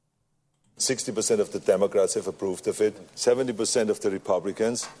60% of the Democrats have approved of it, 70% of the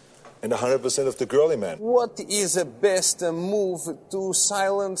Republicans, and 100% of the girly men. What is the best move to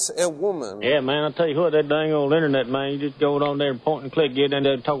silence a woman? Yeah, man, I'll tell you what, that dang old internet, man, you just go on there and point and click, get in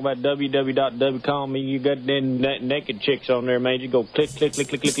there and talk about www.com, and you got them naked chicks on there, man. You go click, click, click,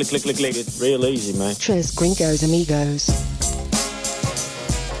 click, click, click, click, click, click. It's real easy, man. Tres Gringos Amigos.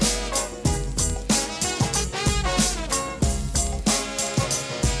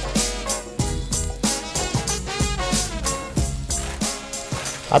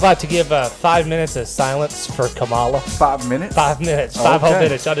 I'd like to give 5 minutes of silence for Kamala. 5 minutes? 5 minutes. Five whole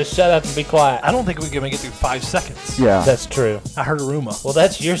minutes. Y'all just shut up and be quiet. I don't think we can make it through 5 seconds. Yeah. That's true. I heard a rumor. Well,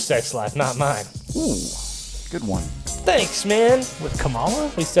 that's your sex life, not mine. Ooh, good one. Thanks, man. With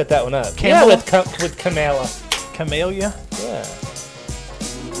Kamala? We set that one up. Kamala? Yeah, with Kamala. Camellia? Yeah.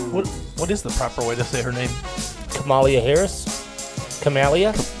 What is the proper way to say her name? Kamalia Harris?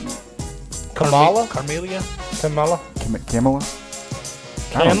 Kamalia? Kamala? Carmelia? Kamala? Kamala?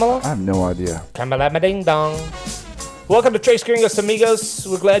 Kamala? I have no idea. Kamala ding dong. Welcome to Tres Gringos Amigos.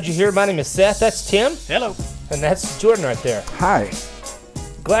 We're glad you're here. My name is Seth. That's Tim. Hello. And that's Jordan right there. Hi.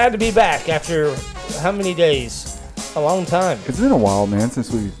 Glad to be back after how many days? A long time. It's been a while, man, since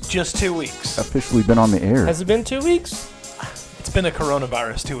we've Just 2 weeks. officially been on the air. Has it been 2 weeks? It's been a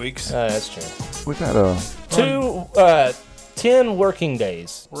coronavirus 2 weeks. That's true. We've had 10 working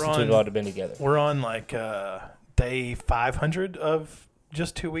days We're since on- we've all been together. We're on like day 500 of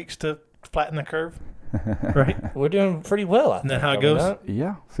just 2 weeks to flatten the curve. Right? We're doing pretty well, I think. Isn't that how it are we goes? not?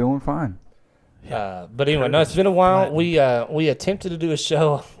 yeah, feeling fine. But anyway, no, it's been a while. We attempted to do a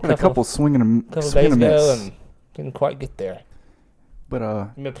show Had a couple swinging and couple swing days and ago miss. and didn't quite get there. But You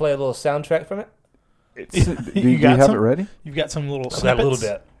want me to play a little soundtrack from it? do you got have some? it ready? You've got some little I've got snippets? a little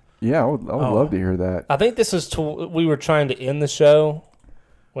bit. Yeah, I would love to hear that. I think this is we were trying to end the show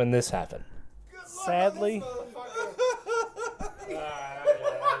when this happened. Sadly.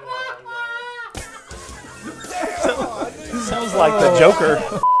 Sounds like the Joker.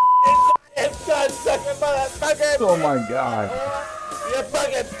 Oh my god. You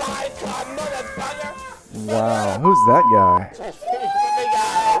fucking five-con motherfucker! Wow, who's that guy?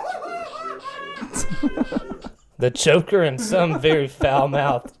 The Joker and some very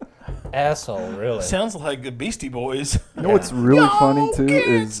foul-mouthed asshole, really. Sounds like the Beastie Boys. You know what's really funny too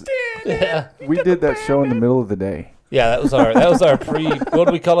is Yeah. we did that show in the middle of the day. Yeah, that was our what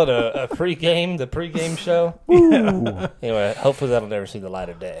do we call it? A pre-game, the pre-game show. Ooh. Anyway, hopefully that'll never see the light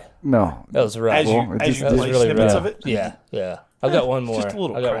of day. No. That was rough. As you, Well, it as just you that was play really snippets rough. of it? Yeah. I've got one more. Just a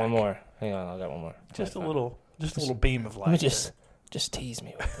little I got crack. one more. Hang on, I got one more. Just a little beam of light. Let me just tease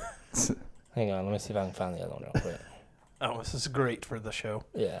me with it. Hang on, let me see if I can find the other one real quick. Oh, this is great for the show.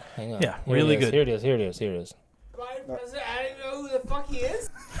 Yeah, hang on. Yeah, Here really it is. good. Here it is. Here it is. Here it is. I don't know who the fuck he is.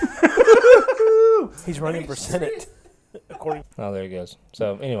 He's running for Senate. According Oh, there he goes.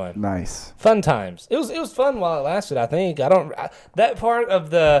 So anyway, Nice. fun times. It was fun while it lasted. I think that part of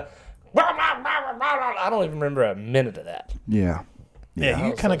the I don't even remember a minute of that. Yeah. Yeah, that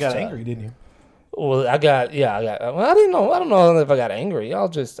you was kind of so got sad. angry, didn't you? Well, I don't know if I got angry. I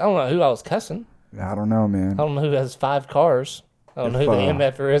don't know who I was cussing. I don't know, man. I don't know who has 5 cars. I don't know who the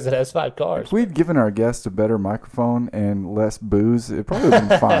MFer is that has 5 cars. If we'd given our guests a better microphone and less booze, it probably would have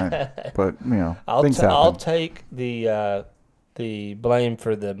been fine. But, you know, things happen. I'll take the blame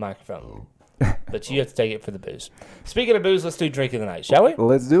for the microphone. But you have to take it for the booze. Speaking of booze, let's do drink of the night, shall we?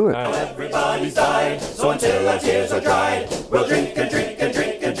 Let's do it. All right. Everybody's died, so until our tears are dried, we'll drink and drink and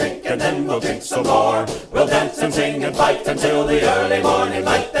drink and drink, and then we'll drink some more. We'll dance and sing and fight until the early morning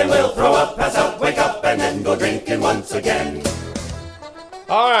light, then we'll throw up, pass out, wake up, and then go drinking once again.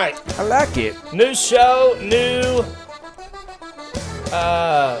 All right. I like it. New show, new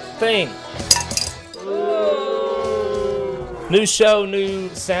thing. New show, new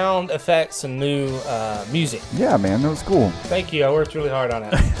sound effects, and new music. Yeah, man, that was cool. Thank you. I worked really hard on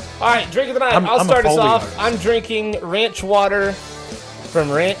it. All right, drink of the night. I'm I'll a start us Foley off. artist. I'm drinking ranch water from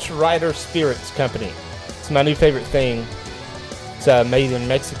Ranch Rider Spirits Company. It's my new favorite thing. It's made in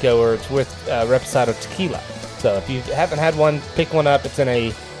Mexico, or it's with Reposado tequila. So if you haven't had one, pick one up. It's in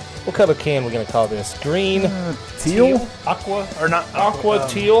a, what color can we're going to call this? Green? Teal? Aqua? Or not Aqua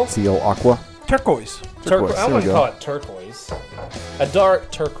teal? Teal, aqua. Turquoise. Turquoise, I there we wouldn't go. call it turquoise. A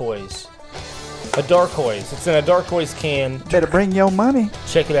dark turquoise. A darkoise. It's in a darkoise can. Better bring your money.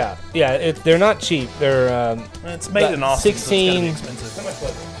 Check it out. Yeah, they're not cheap. They're It's made About in Austin, 16 so it's gotta be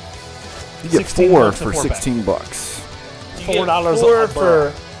expensive. You get 16 4 bucks a for 4-pack. $16. $4 4 a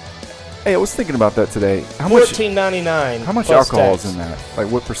for Hey, I was thinking about that today. How much $14.99. How much plus alcohol tax. is in that? Like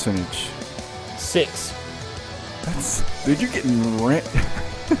what percentage? 6. That's dude, you're getting rent.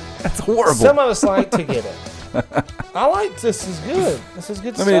 That's horrible. Some of us like to get it. I like this. Is good. This is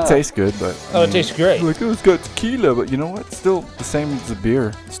good I stuff. mean, it tastes good, but it tastes great. Like, oh, it's got tequila, but you know what? Still the same as the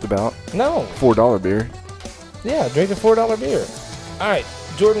beer. Just about No. $4 beer. Yeah, drink a $4 beer. All right,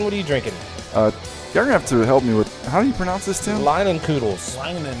 Jordan, what are you drinking? You're gonna have to help me with how do you pronounce this, Tim? Leinenkugels.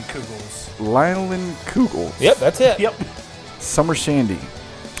 Leinenkugels. Leinenkugels. Yep, that's it. Yep. Summer shandy.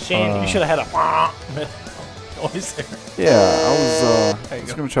 Shandy. You should have had a noise there. Yeah, I There was you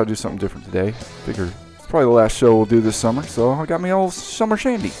go. gonna try to do something different today. Figure it's probably the last show we'll do this summer, so I got me all summer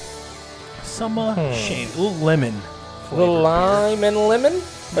shandy. Summer shandy. A little lemon. A little lime and lemon?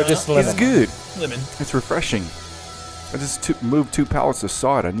 Or just lemon? It's good. Lemon. It's refreshing. I just moved 2 pallets of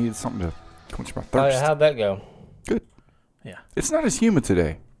sod. I needed something to quench my Oh, thirst. yeah, how'd that go? Good. Yeah. It's not as humid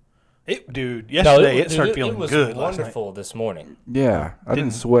today. Dude, yesterday it started it feeling was good last night. wonderful this morning. Yeah, I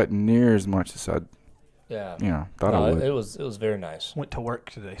didn't sweat near as much as I, Yeah. thought I would. It was very nice. Went to work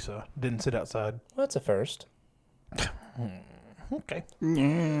today, so didn't sit outside. Well, that's a first. Okay.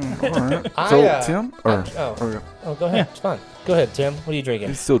 Yeah, all right. I, So, Tim? Oh, go ahead. It's fine. Go ahead, Tim. What are you drinking?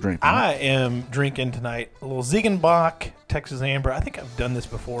 He's still drinking. I am drinking tonight a little Ziegenbach Texas Amber. I think I've done this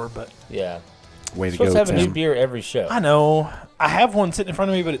before, but Yeah. Way to Supposed go, to have a new Tim. beer every show. I know. I have one sitting in front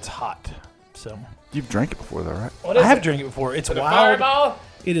of me, but it's hot. So You've drank it before, though, right? What I is have it? drank it before. It's Is it a wild. Fireball?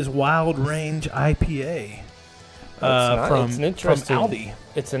 It is Wild Range IPA It's from an interesting, Aldi.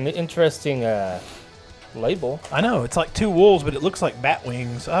 It's an interesting label. I know. It's like 2 wolves, but it looks like bat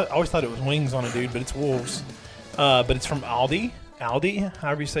wings. I always thought it was wings on a dude, but it's wolves. But it's from Aldi. Aldi,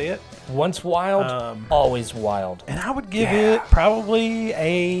 however you say it. Once wild, always wild. And I would give it probably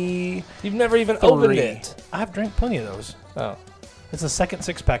a You've never even 3. opened it. I've drank plenty of those. Oh, It's the second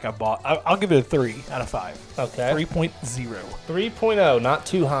 6-pack I bought. I'll give it a 3 out of 5. okay. 3.0. 3.0, not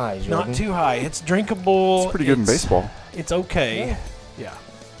too high, Jordan. Not too high. It's drinkable. It's pretty good in baseball. It's okay. Yeah.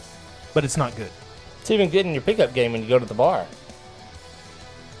 But it's not good. It's even good in your pickup game when you go to the bar.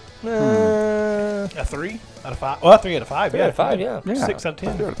 A 3 out of 5. Well, 3 out of 5. 3 out of 5, yeah. Yeah. 6 out of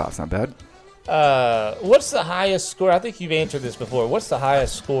 10. 3 out of 5's not bad. What's the highest score? I think you've answered this before. What's the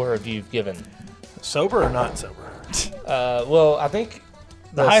highest score you've given? Sober or not sober? Well, I think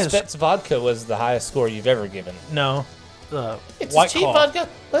the highest- Spets vodka was the highest score you've ever given. No. It's White a cheap Claw. vodka.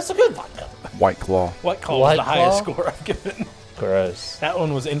 That's a good vodka. White Claw. White Claw White was the highest Claw? score I've given. Gross. That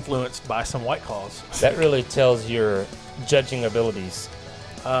one was influenced by some White Claws. That really tells your judging abilities.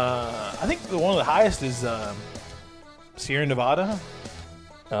 I think one of the highest is Sierra Nevada.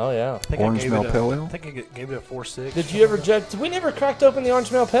 Oh, yeah. I think Orange I gave Male it a, Pale Ale? I think I gave it a 4.6. Did you ever judge? We never cracked open the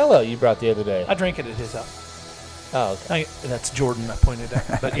Orange Male Pale Ale you brought the other day. I drank it at his house. Oh, okay. That's Jordan, I pointed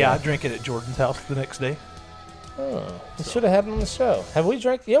out. But yeah, I drank it at Jordan's house the next day. Oh, we should have had it on the show. Have we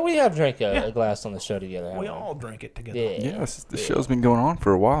drank? Yeah, we have drank a glass on the show together. We haven't all drank it together. Yeah. Yes, the show's been going on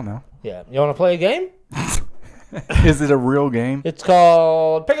for a while now. Yeah. You want to play a game? Is it a real game? It's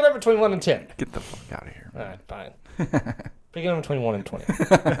called Pick a number between 1 and 10. Get the fuck out of here. All right, fine. Pick a number between 1 and 20.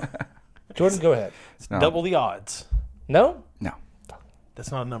 Jordan, go ahead. It's not- Double the odds. No? No.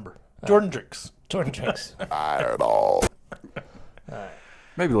 That's not a number. Jordan drinks. Jordan drinks. Not at all.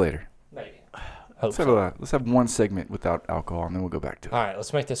 Maybe later. Maybe. Let's have one segment without alcohol, and then we'll go back to it. All right,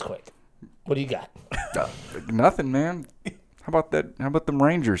 let's make this quick. What do you got? Nothing, man. How about that? How about them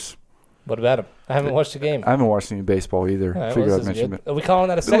Rangers? What about him? I haven't watched the game. I haven't watched any baseball either. All right, Figured well, I'd this is mention good. it. Are we calling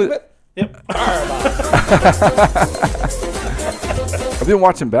that a segment? Yep. I've been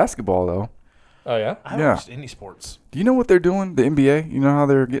watching basketball though. Oh, yeah? I haven't Yeah. watched any sports. Do you know what they're doing? The NBA. You know how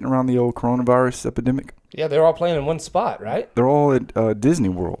they're getting around the old coronavirus epidemic? Yeah, they're all playing in one spot, right? They're all at Disney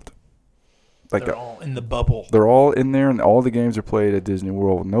World. Like They're all in the bubble. they're all in there, and all the games are played at Disney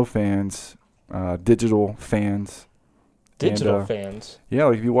World. No fans, digital fans. Digital And, fans. Yeah,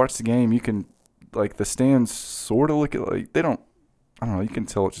 like if you watch the game, you can, like the stands sort of look at like they don't. I don't know. You can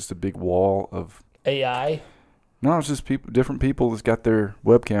tell it's just a big wall of. AI. No, it's just people, different people that's got their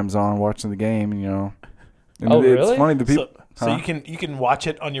webcams on watching the game, and, you know. And Oh, it's really? funny the people. So Huh? you can watch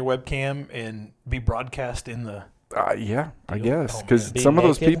it on your webcam and be broadcast in the. Yeah, I Deal. guess Oh, because man. some Be of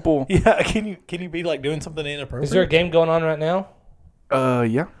those naked? people. Yeah, can you be like doing something inappropriate? Is there a game going on right now?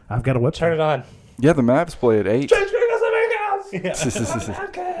 Yeah, I've got a website. Turn it on. yeah. The Mavs play at 8. Yeah.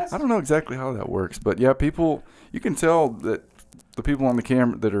 I don't know exactly how that works, but yeah, people. You can tell that the people on the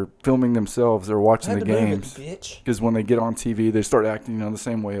camera that are filming themselves are watching the games. bitch. Because when they get on TV, they start acting, the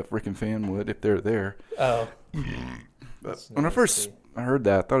same way if Rick and Fan would if they're there. Oh. But when I first heard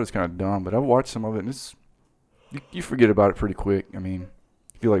that, I thought it was kind of dumb. But I watched some of it, and it's you forget about it pretty quick. I mean,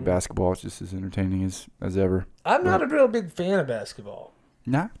 if you like basketball, it's just as entertaining as ever. I'm not a real big fan of basketball.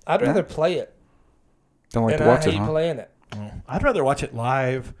 Nah, I'd rather play it. don't like And to watch I it, hate huh? playing it. I'd rather watch it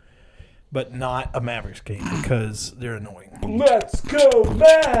live but not a Mavericks game because they're annoying. Let's go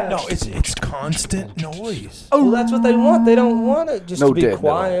Mavs! No, it's constant noise. Well, that's what they want. They don't want it just to be dead,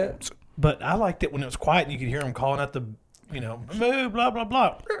 quiet. But I liked it when it was quiet and you could hear them calling out the, move, blah, blah,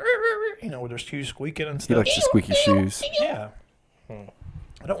 blah. With their shoes squeaking and He stuff. likes the squeaky shoes. Yeah.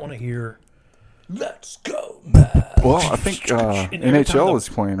 I don't want to hear, let's go. Well, I think NHL is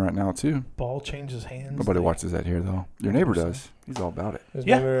playing right now too. Ball changes hands. Nobody watches that here though. Your neighbor does. He's all about it. His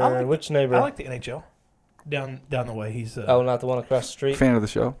Yeah, neighbor, which neighbor? I like the NHL. Down the way. He's oh, not the one across the street? Fan of the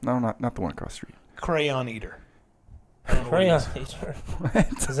show? No, not the one across the street. Crayon Eater. Crayon Eater.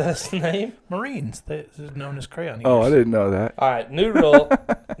 Is that his name? Marines. They're known as Crayon Eaters. Oh, I didn't know that. All right, new rule.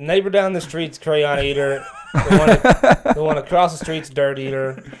 Neighbor down the street's Crayon Eater. The one across the street's Dirt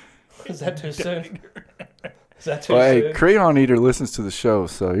Eater. Is that too soon? Is that too Well, soon? hey, Crayon Eater listens to the show,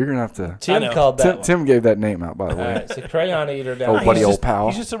 so you're gonna have to. Tim called that one. Tim gave that name out, by the All way. right, so Crayon Eater down Oh, buddy, there. old pal.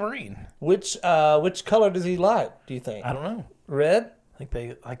 He's just a Marine. Which color does he like, do you think? I don't know. Red? I think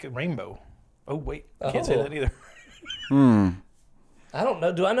they like a rainbow. Oh, wait. I can't say Oh. that either. I don't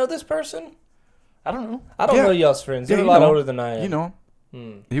know. Do I know this person? I don't know. I don't Yeah. know y'all's friends. They're Yeah, a you lot know. older than I am. You know,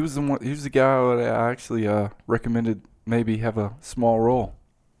 he was the one. He was the guy that I actually recommended maybe have a small role.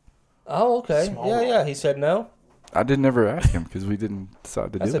 Oh, okay. Small yeah, rock. yeah. He said no. I didn't ever ask him because we didn't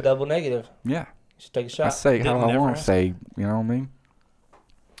decide to That's do a it. double negative. Yeah, You should take a I shot. say how Didn't I never want to ask. say. You know what I mean?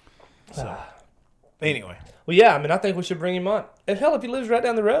 So, anyway, Well, yeah. I mean, I think we should bring him on. If hell, if he lives right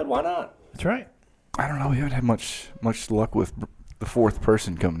down the road, why not? that's right. I don't know. We haven't had much luck with the fourth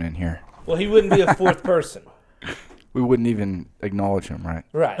person coming in here. Well, he wouldn't be a fourth person. We wouldn't even acknowledge him, right?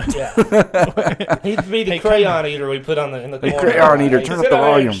 Right. Yeah. He'd be the Crayon Eater we put on in the corner. Crayon Eater, Hey, turn sit up the over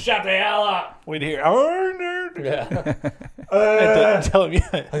there and volume. Shut the hell up. We'd hear, oh, nerd. Yeah. Tell him,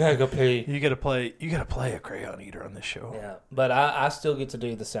 I gotta go pee. you gotta play a Crayon Eater on this show. Yeah, but I still get to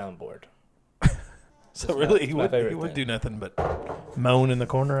do the soundboard. So really, it's my favorite he would thing. do nothing but moan in the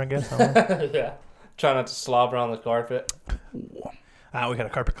corner, I guess. I don't know. Yeah. Try not to slobber on the carpet. We got a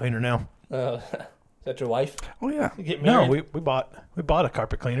carpet cleaner now. Is that your wife? Oh yeah. You get No, married? we bought a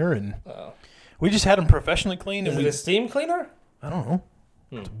carpet cleaner and Oh. we just had them professionally cleaned. Is And it a steam cleaner? I don't know.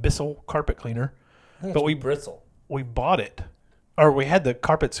 It's a Bissell carpet cleaner, but we bristle. we bought it, or we had the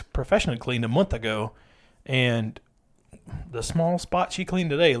carpets professionally cleaned a month ago, and the small spot she cleaned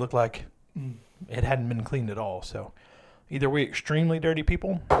today looked like it hadn't been cleaned at all. So either we extremely dirty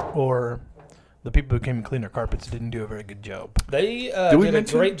people, or the people who came and cleaned our carpets didn't do a very good job. They we did a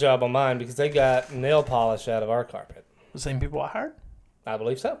mention- great job on mine because they got nail polish out of our carpet. The same people I hired. I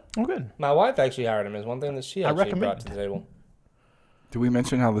believe so. Oh, good. My wife actually hired him. Is one thing that she I actually recommend. brought to the table. Did we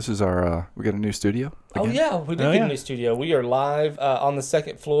mention how this is our? We got a new studio. Oh again? yeah, we did Oh, get yeah. a new studio. We are live on the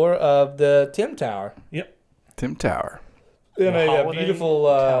second floor of the Tim Tower Yep. Tim Tower. in The a Holiday beautiful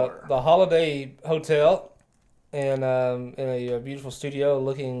Tower. the Holiday Hotel, and in a beautiful studio.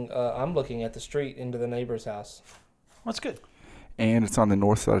 I'm looking at the street into the neighbor's house. That's good. And it's on the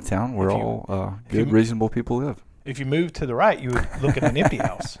north side of town where If you- all if you- good, reasonable people live. If you moved to the right, you would look at an empty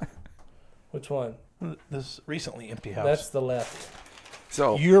house. Which one? This recently empty house. That's the left.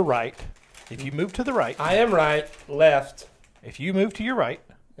 So You're right. If you move to the right, I am right. Left. if you move to your right,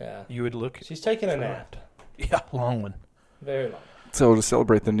 Yeah. you would look. She's taking a to the nap. right. Yeah, long one. Very long. So to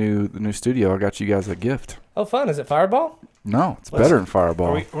celebrate the new studio, I got you guys a gift. Oh, fun! Is it Fireball? No, it's Let's- better than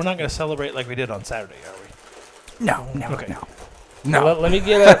Fireball. We're not going to celebrate like we did on Saturday, are we? No, Okay. no. Let me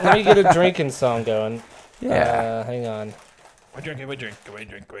get a drinking song going. Yeah. Hang on. We drink, we drink, we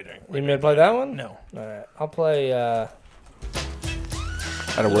drink, we drink. You mean to play that one? No. All right. I'll play Out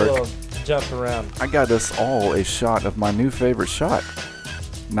a of work. little jump around. I got us all a shot of my new favorite shot.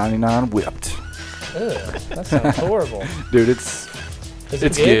 99 Whipped. Ugh, that sounds horrible. Dude, it's Is it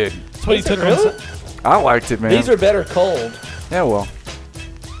it's good. That's what Is you it took really? on. I liked it, man. These are better cold. Yeah, well.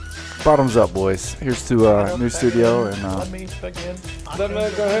 Bottoms up, boys. Here's to new studio and Let me begin. Ooh,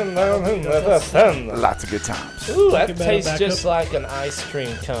 lots of good times. that Talking about tastes back just up. like an ice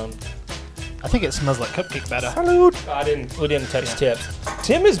cream cone. I think it smells like cupcake batter. Salute. We didn't touch tips.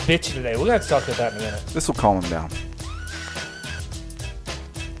 Tim is bitchy today. We're gonna have to talk about that in a minute. This will calm him down.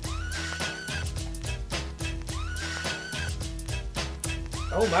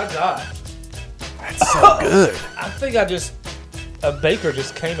 Oh my god. That's so good. I think a baker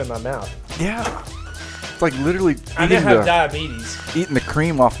just came in my mouth. Yeah. It's like literally I now eating have the, diabetes. eating the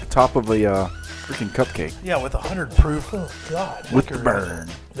cream off the top of a freaking cupcake Yeah, with 100 proof. Oh god. with the burn.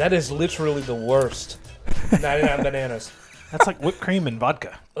 That is literally the worst. 99 bananas. That's like whipped cream and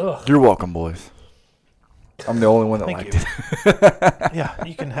vodka. Ugh. You're welcome, boys. I'm the only one that Thank liked you. it. Yeah,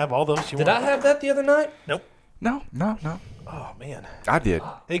 you can have all those you Did want. I have that the other night? Nope. No. Oh man, I did.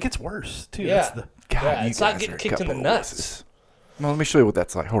 it gets worse too. Yeah. That's the, God, Yeah, you it's like guys getting are a kicked in the couple of nuts. wusses. Well, let me show you what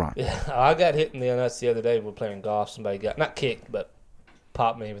that's like. Hold on. Yeah, I got hit in the nuts the other day. We were playing golf. Somebody got not kicked, but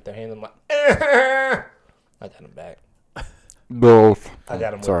popped me with their hand. I'm like, I got him back. Both. I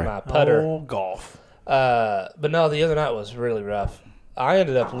got him with Sorry. my putter. Oh, golf. But no, the other night was really rough. I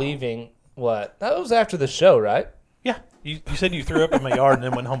ended up leaving. What? That was after the show, right? Yeah, you said you threw up in my yard and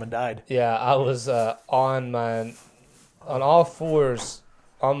then went home and died. Yeah, I was on all fours,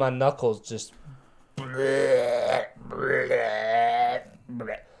 on my knuckles, just.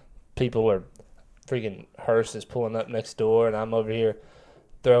 People were freaking hearses pulling up next door, and I'm over here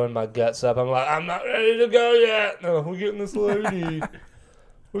throwing my guts up. I'm like, I'm not ready to go yet. No, we're getting this lady.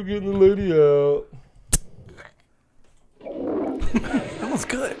 We're getting the lady out. That was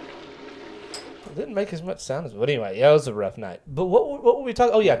good. It didn't make as much sound as. But anyway, yeah, it was a rough night. But what were we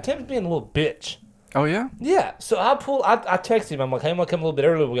talking? Oh yeah, Tim's being a little bitch. Oh, yeah? Yeah, so I texted him. I'm like, hey, I'm going to come a little bit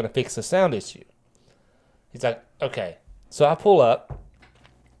early. We're going to fix the sound issue. He's like, okay. So I pull up.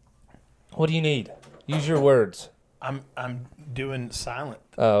 What do you need? Use your words. I'm doing silent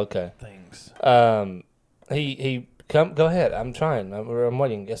Oh, okay. things. He come. Go ahead. I'm trying. I'm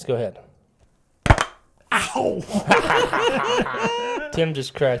waiting. Yes, go ahead. Ow! Tim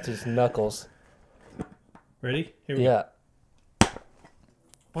just cracked his knuckles. Ready? Here we Yeah, go.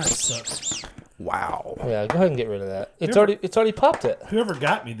 What sucks? Wow. yeah. Go ahead and get rid of that. It's already popped it. Whoever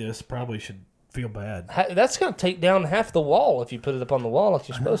got me this probably should feel bad. That's gonna take down half the wall if you put it up on the wall like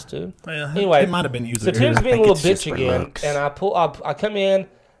you're supposed to. Well, Anyway, it might have been used. So Tim's being a little it's just bitch for again, looks. and I come in,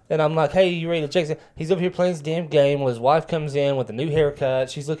 and I'm like, hey, you ready to check? He's over here playing his damn game. Well, his wife comes in with a new haircut.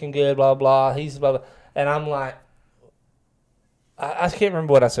 She's looking good, blah, blah. He's blah, blah. And I'm like, I can't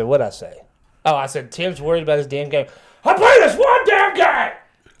remember what I said. What'd I say? Oh, I said, Tim's worried about his damn game. I play this one damn game!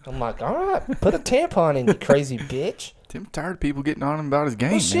 I'm like, all right, put a tampon in, you crazy bitch. Tim's tired of people getting on him about his game,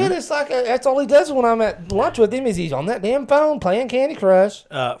 Well, man. shit, it's like, that's all he does when I'm at lunch with him is he's on that damn phone playing Candy Crush.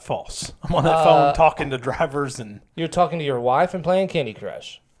 False. I'm on that phone talking to drivers, and You're talking to your wife and playing Candy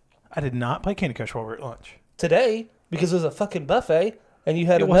Crush. I did not play Candy Crush while we were at lunch. Today, because it was a fucking buffet, and you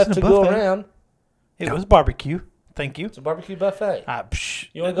had It enough wasn't to a go buffet. around. It was barbecue. Thank you. It's a barbecue buffet.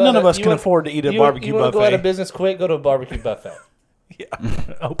 You wanna go None out of of- us you can wanna- afford to eat a You barbecue want to go out of buffet. business quick? Go to a barbecue buffet.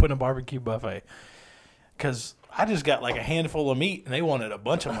 Yeah, open a barbecue buffet. Because I just got like a handful of meat, and they wanted a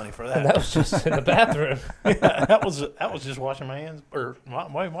bunch of money for And that that. was just in the bathroom. Yeah, that was just washing my hands or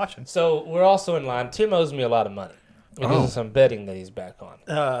washing. So we're also in line. Tim owes me a lot of money because of some betting that he's back on.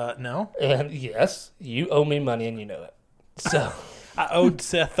 No, And yes, you owe me money, and you know it. So I owed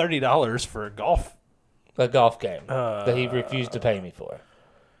Seth $30 for a golf. a golf game that he refused to pay me for.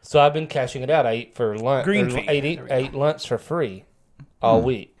 So I've been cashing it out. I eat for lunch. Green or fee. ate lunch for free all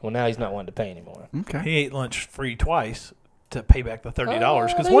week. Well, now he's not wanting to pay anymore. Okay. He ate lunch free twice to pay back the $30. I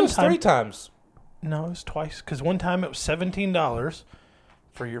Because think it one was time, 3 times. no, it was twice. Because one time it was $17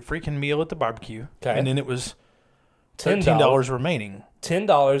 for your freaking meal at the barbecue, Okay. and then it was $10 $13 remaining.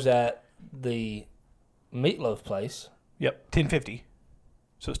 $10 at the meatloaf place. Yep, $10.50.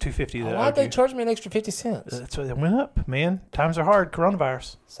 So it's $2.50. That I Why'd owed they you. charge me an extra 50 cents? That's why they went up, man. Times are hard.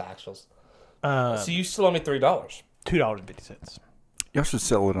 Coronavirus. Satchels. Uh, So you still owe me $3. $2.50. Y'all should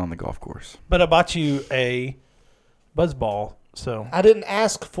settle it on the golf course. But I bought you a buzzball, so I didn't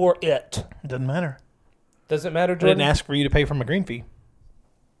ask for it. it doesn't matter. Does it matter, I Jordan? didn't ask for you to pay for my green fee.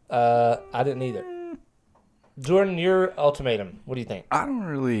 I didn't either. Jordan, your ultimatum. What do you think? I don't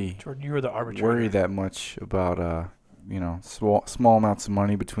really Jordan, you were the arbitrator. worry that much about, small amounts of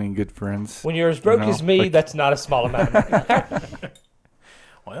money between good friends. When you're as broke You know, as me, like- that's not a small amount of money.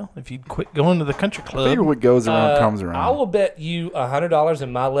 Well, if you'd quit going to the country I club, figure what goes around comes around. I will bet you $100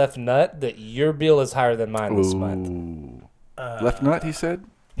 in my left nut that your bill is higher than mine this month. Ooh. Left nut, he said?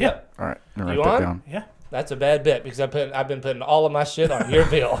 Yep. All right. I'm gonna You write that on? down. yeah, That's a bad bet because I've been putting all of my shit on your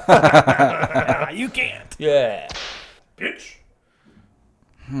bill. you can't. Yeah.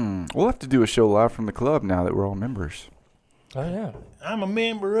 We'll have to do a show live from the club now that we're all members. Oh yeah. I'm a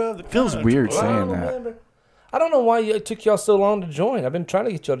member of the Feels country weird club. saying that. I don't know why it took y'all so long to join. I've been trying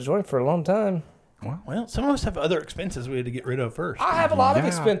to get y'all to join for a long time. Well, some of us have other expenses we had to get rid of first. I have a lot of Yeah.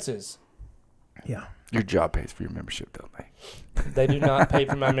 expenses. Yeah. Your job pays for your membership, don't they? They do not pay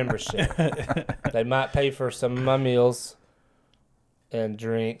for my membership. They might pay for some of my meals and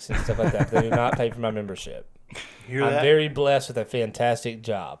drinks and stuff like that. They do not pay for my membership. Hear I'm that? very blessed with a fantastic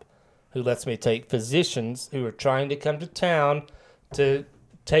job who lets me take physicians who are trying to come to town to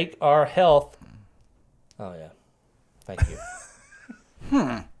take our health. Oh, yeah. Thank you.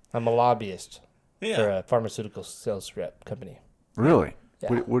 I'm a lobbyist for yeah. a pharmaceutical sales rep company. Really? Yeah.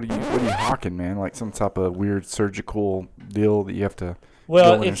 What are you hawking, man? Like some type of weird surgical deal that you have to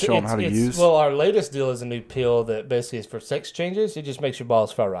Well, go in and show them how to use? Well, our latest deal is a new pill that basically is for sex changes. It just makes your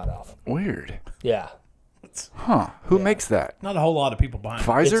balls fall right off. Weird. Yeah. Huh. Who makes that? Not a whole lot of people buying it.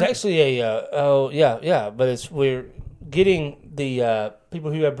 Pfizer? It's actually but we're getting the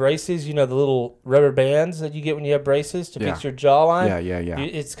people who have braces, the little rubber bands that you get when you have braces to fix your jawline. Yeah.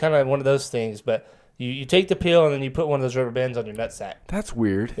 It's kind of one of those things, but you take the pill and then you put one of those rubber bands on your nutsack. That's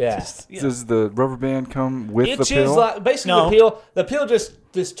weird. Yeah. Does the rubber band come with the Itches pill? like basically No. the pill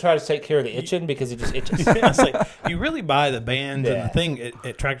just tries to take care of the itching because it just itches. It's like you really buy the bands and Yeah. the thing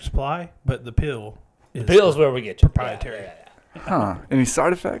at Tractor Supply, but the pill is Pill's where we get you. proprietary. Huh. Any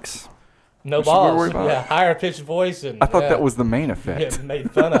side effects? No We should balls. worry about it. Higher pitched voice and I thought that was the main effect. getting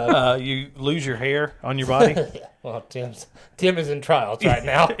made fun of. You lose your hair on your body. Well, Tim is in trials right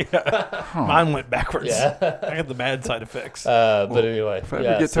now. Mine went backwards. Yeah. I got the bad side effects. But anyway, If I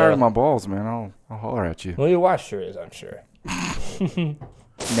ever get tired of my balls, man, I'll holler at you. Well, your wife sure is, I'm sure.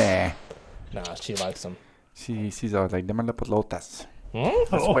 Nah. Nah, she likes them. She's always like, "Dame las pelotas."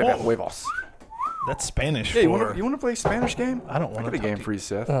 Oh. Huevos. That's Spanish Hey, you for. want to play a Spanish game? I don't I want got to a game for you,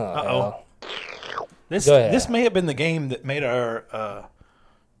 Seth. Uh-oh. This Go ahead. this may have been the game that made our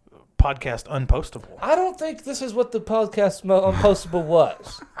podcast unpostable. I don't think this is what the podcast Unpostable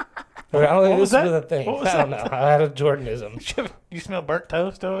was. Or I don't think What was this was that? the thing. What was I don't that? know. I had a Jordanism. You smell burnt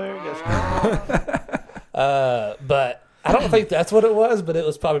toast over there? Yes. But I don't think that's what it was, but it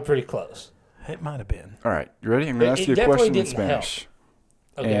was probably pretty close. It might have been. All right, you ready? I'm going It- to ask it you a definitely question in didn't Spanish.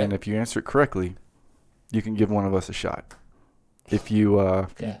 Okay. And if you answer it correctly, you can give one of us a shot. If you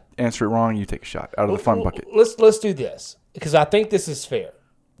answer it wrong, you take a shot out of the fun bucket. Let's do this because I think this is fair.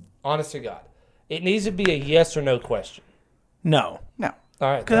 Honest to God, it needs to be a yes or no question. No. No. All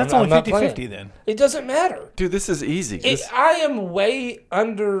right, Because that's I'm only not 50-50 playing. then. It doesn't matter. Dude, this is easy. I am way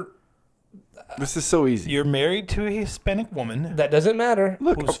under. This is so easy. You're married to a Hispanic woman That doesn't matter.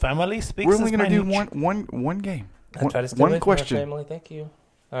 Look, whose family speaks we're only going to do Spanish. one game. I try to stay One away from my question. family. Thank you.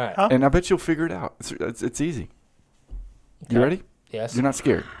 All right. Huh? And I bet you'll figure it out. It's easy. You ready? Yes. You're not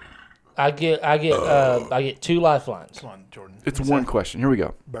scared. I get 2 lifelines. Come on, Jordan. It's Give me one that question. Here we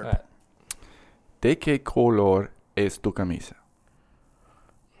go. burp. All right. ¿De qué color es tu camisa?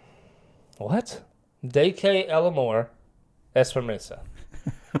 What? DK Elamore Esperanza.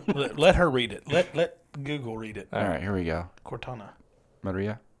 Let her read it. Let Google read it. All right, here we go. Cortana.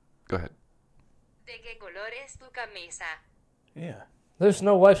 Maria, go ahead. ¿De qué color es tu camisa? Yeah. There's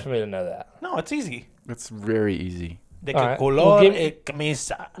no way for me to know that. No, it's easy. It's very easy. De All qué right. color Well, give me- es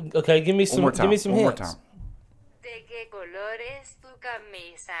camisa? Okay, give me One some. more time. Give me some One more hints. time. ¿De qué color es tu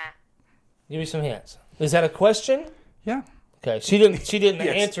camisa? Give me some hints. Is that a question? Yeah. Okay. She didn't. She didn't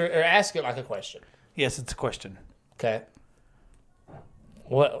Yes. answer or ask it like a question. Yes, it's a question. Okay.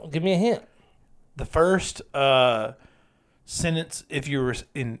 What? Give me a hint. The first sentence, if you were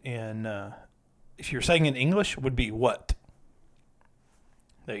if you're saying in English, would be what?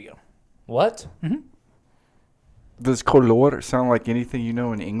 There you go. What? Does color sound like anything you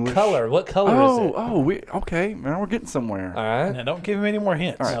know in English? Color. What color is it? Okay. Now we're getting somewhere. All right. Now, don't give him any more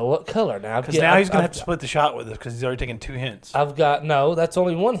hints. Now, what color? Now, Because now he's going to have to split the shot with us because he's already taken 2 hints. I've got no. That's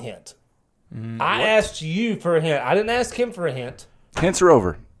only one hint. I asked you for a hint. I didn't ask him for a hint. Hints are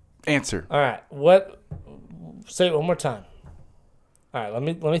over. Answer. All right. What? Say it one more time. All right. Let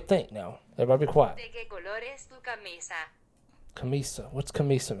me think now. Everybody be quiet. ¿De qué color es tu camisa? Camisa. What's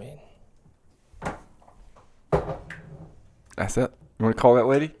camisa mean? That's it. You want to call that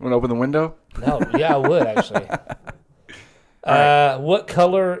lady? You want to open the window? No. Yeah, I would actually. What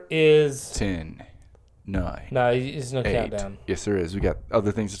color is? 10, 9, No, there's no 8. countdown. Yes, there is. We got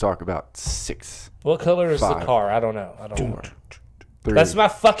other things to talk about. 6. What color is the 5. car? I don't know. I don't know. 3. That's my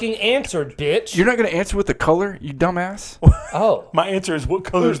fucking answer, bitch. You're not going to answer with the color, you dumbass? Oh. My answer is, what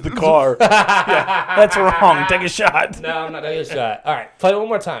color is the car? Yeah, that's wrong. Take a shot. No, I'm not taking a shot. All right, play it one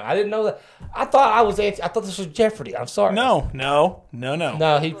more time. I didn't know that. I thought this was Jeopardy. I'm sorry. No. No,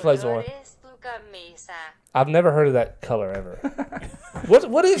 he plays ¿Color one. es tu camisa? I've never heard of that color ever.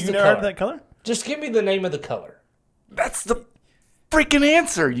 What is You the never color? heard of that color? Just give me the name of the color. That's the freaking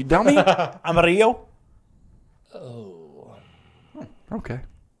answer, you dummy. Amarillo. Okay.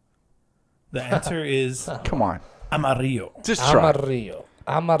 The answer is Come on. amarillo. Just try.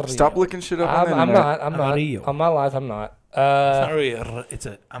 Amarillo. Stop looking shit up on the I'm internet. not. I'm not. Amarillo. On my life, I'm not. Sorry, it's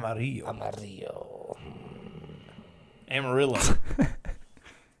an amarillo. Amarillo. Amarillo.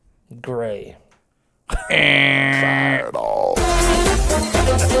 Gray.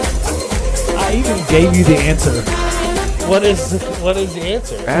 I even gave you the answer. What is the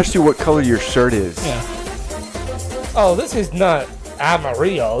answer? I asked you what color your shirt is. Yeah. Oh, this is not.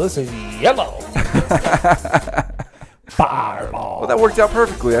 Amarillo. This is yellow. Fireball. Well, that worked out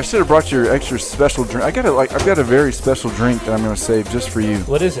perfectly. I should have brought your extra special drink. I've got a very special drink that I'm going to save just for you.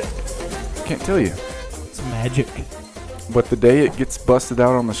 What is it? Can't tell you. It's magic. But the day it gets busted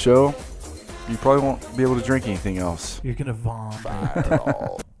out on the show, you probably won't be able to drink anything else. You're gonna vomit.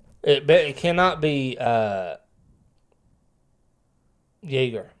 It cannot be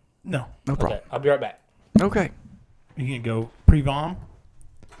Jaeger. No. No problem. Okay, I'll be right back. Okay. You gonna go pre-vom?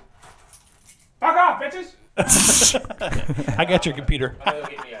 Fuck off, bitches! I got your computer. I'm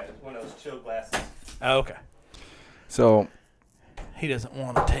gonna get me one of those chill glasses. Oh, okay. So He doesn't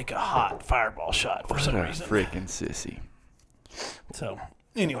want to take a hot fireball shot for some reason. Freaking sissy. So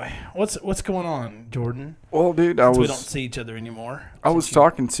anyway, what's going on, Jordan? Well, dude, Since we don't see each other anymore. I was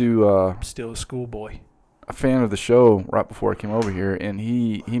talking to Still a schoolboy. a fan of the show right before I came over here, and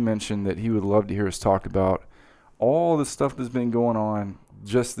he mentioned that he would love to hear us talk about all the stuff that's been going on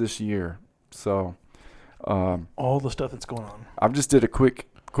just this year. So all the stuff that's going on. I just did a quick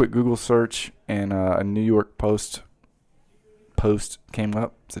Google search, and a New York Post came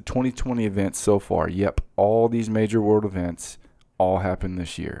up. It's a 2020 events so far. Yep, all these major world events all happened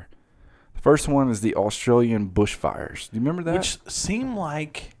this year. The first one is the Australian bushfires. Do you remember that? Which seemed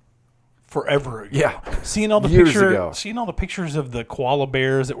like forever ago. Yeah. Seeing all the Years ago. Seeing all the pictures of the koala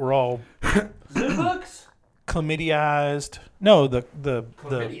bears that were all chlamydiaized. No, the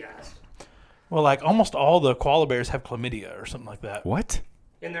well, like almost all the koala bears have chlamydia or something like that. What?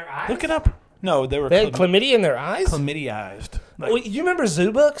 In their eyes? Look it up. No, they were They had chlamydia in their eyes? chlamydiaized. Like, Wait, you remember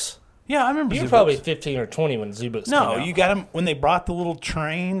Zoo Books? yeah, I remember. You were Zoo probably Books. 15 or 20 when Zoo Books came No, out. you got them when they brought the little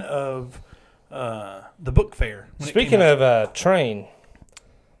train of the book fair. when it Speaking came out. of train,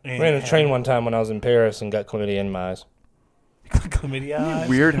 And ran a had train one time when I was in Paris and got chlamydia in my eyes. chlamydia.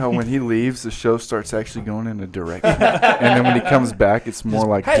 Weird how when he leaves, the show starts actually going in a direction, and then when he comes back, it's more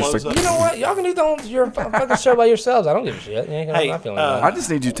like Hey, just like. you know what? Y'all can do your fucking show by yourselves. I don't give a shit. You ain't gonna Hey, hurt my feelings about it. I just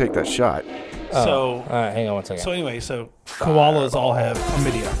need you to take that shot. So All right, hang on one second. so anyway, so koalas all have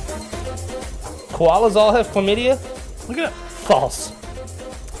chlamydia. Koalas all have chlamydia? Look it up. False.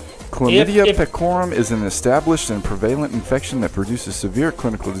 Chlamydia If- pecorum is an established and prevalent infection that produces severe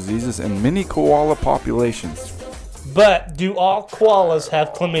clinical diseases in many koala populations. But do all koalas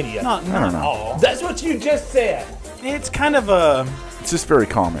have chlamydia? Not know. all. That's what you just said. It's kind of a. It's just very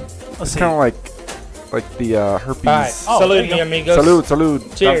common. It's see. kind of like the herpes. All right, Oh, there salute you me, go. amigos.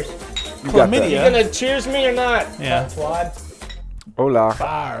 Salud. Cheers. You got Chlamydia. You that. gonna cheers me or not? Yeah. Twad? Hola.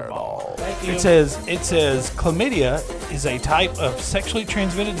 Fireball. Thank you. It says chlamydia is a type of sexually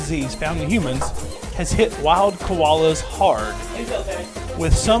transmitted disease found in humans, has hit wild koalas hard,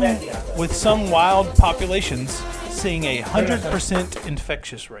 with some wild populations seeing a 100%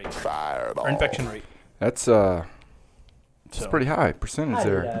 infectious rate or infection rate. That's So pretty high percentage I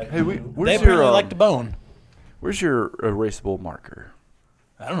there. love Hey, you. they where's apparently your like the bone. where's your erasable marker?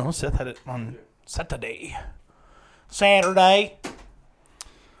 I don't know. Seth had it on Saturday.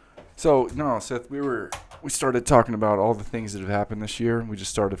 So no, Seth, we started talking about all the things that have happened this year. We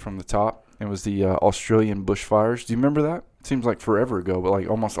just started from the top. It was the Australian bushfires. Do you remember that? It seems like forever ago, but like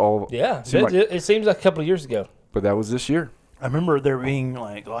almost all. Yeah, seemed like- it seems like a couple of years ago. but that was this year. I remember there being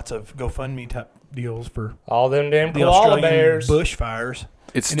like lots of GoFundMe type deals for All them damn the koala Australian bears. bushfires.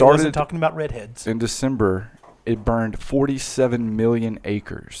 It And it wasn't started talking about redheads. in December. It burned 47 million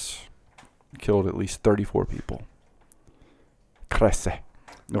acres, killed at least 34 people. Crece.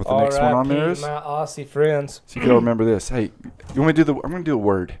 You know what the next one on there is? my Aussie friends. So you gotta remember this. Hey, you want me to do I'm gonna do a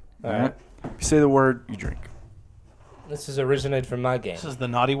word. All right. If you say the word, you drink. This is originated from my game. This is the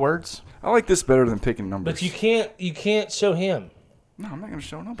naughty words. I like this better than picking numbers. But you can't show him. No, I'm not gonna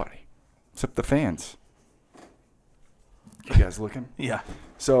show nobody except the fans. You guys looking? Yeah.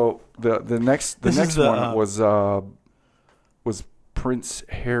 So the next This is the, one was Prince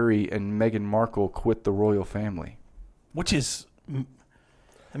Harry and Meghan Markle quit the royal family. Which is,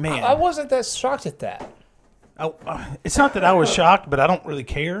 man. I wasn't that shocked at that. It's not that I was shocked, but I don't really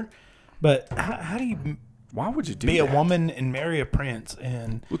care. But how do you Why would you do be that? a woman and marry a prince?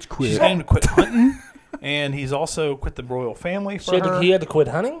 And Let's quit. she's had him to quit hunting, and he's also quit the royal family for her. He had to quit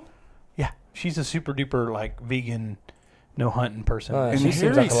hunting? Yeah, she's a super duper like vegan, no hunting person. And She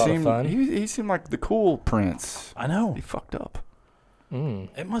seems Harry like a lot of seemed fun. he seemed like the cool prince. I know. He fucked up.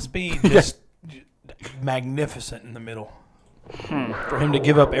 It must be just magnificent in the middle for him to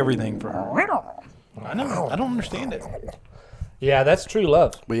give up everything for her. I know. I don't understand it. Yeah, that's true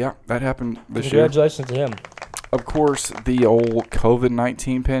love. But yeah, that happened this year. Congratulations to him. Of course, the old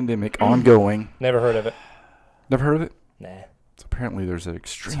COVID-19 pandemic ongoing. Never heard of it. Never heard of it? Nah. So apparently there's an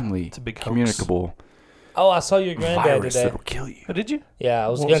extremely It's a big hoax. communicable Oh, I saw your granddad virus today. that'll kill you. Oh, did you? Yeah, I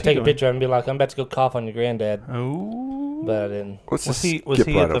was What going was to he take a doing? picture and be like, I'm about to go cough on your granddad. Oh. But I didn't. Let's Was just he- was skip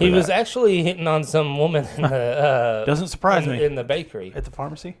he right at the- over He was that. actually hitting on some woman in the Doesn't surprise me. in the bakery. At the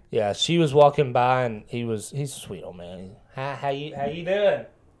pharmacy? Yeah, she was walking by and he's a sweet old man. How you doing?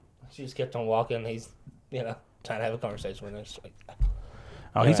 She just kept on walking. He's trying to have a conversation with her. It's like,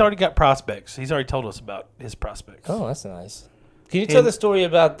 Oh, he's Yeah. already got prospects. He's already told us about his prospects. oh, that's nice. Can you tell the story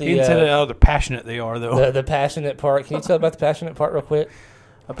about He didn't say how passionate they are, though. the passionate part? Can you tell about the passionate part real quick?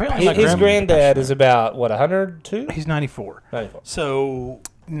 Apparently, my His grandma- granddad is about, 102? He's 94. 94. So,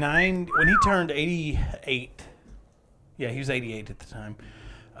 when he turned 88, yeah, he was 88 at the time,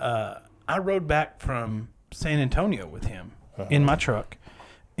 I rode back from San Antonio with him in my truck,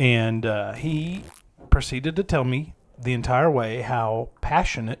 and he proceeded to tell me the entire way how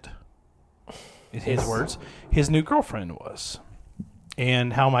passionate, in his words, his new girlfriend was,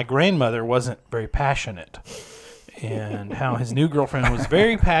 and how my grandmother wasn't very passionate, and how his new girlfriend was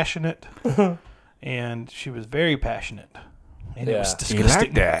very passionate, and she was very passionate, and it was Yeah. You disgusting.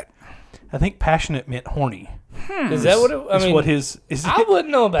 like that? I think passionate meant horny. Is that what it, I Is mean, what his is I wouldn't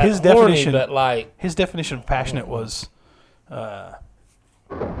know about his horny, definition, but like, his definition of passionate was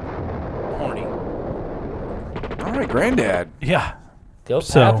horny. All right, Granddad. Yeah. go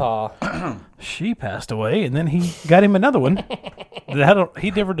So- Papa. She passed away, and then he got him another one.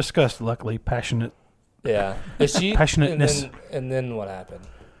 He never discussed, luckily, passionate, Yeah. Is she, Passionateness. And then what happened?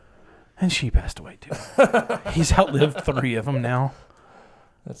 and she passed away too. He's outlived 3 of them now.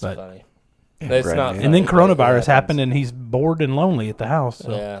 That's But- funny. Yeah, That's Brad, not man. And then funny, but it coronavirus happens. happened, and he's bored and lonely at the house.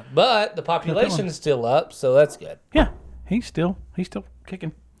 So. Yeah. But the population is still up, so that's good. Yeah, he's still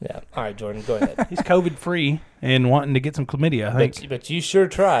kicking. Yeah. All right, Jordan, go ahead. He's COVID free and wanting to get some chlamydia. I think. but you sure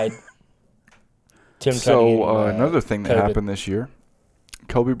tried. Tim tried to get So him, another thing that COVID. happened this year,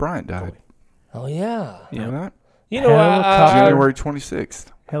 Kobe Bryant died. Oh, yeah. You know that? You know, January 26th.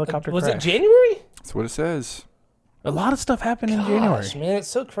 Helicopter was crash. it January? That's what it says. A lot of stuff happened in January. Gosh, man, it's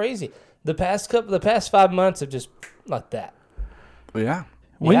so crazy. The past 5 months have just like that. Yeah.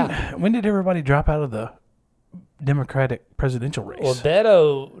 When did everybody drop out of the Democratic presidential race? Well,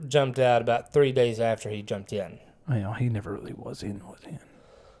 Beto jumped out about 3 days after he jumped in. Well, he never really was in.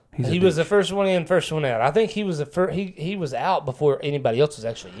 He was the first one in, first one out. I think he was the first. He was out before anybody else was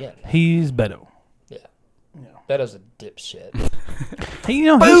actually in. He's Beto. Yeah. Beto's a dipshit. He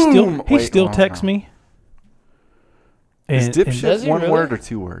Boom! he Wait, still no, texts no. me. Is does dipshit he one really? word or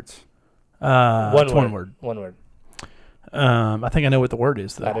 2 words? It's one word. One word. I think I know what the word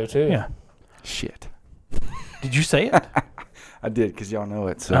is, though. I do too. Yeah. Shit. Did you say it? I did because y'all know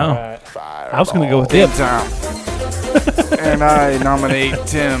it. So. Oh. Right. I was going to go with it. Time. And I nominate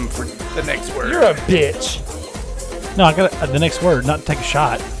Tim for the next word. You're a bitch. No, I got the next word, not to take a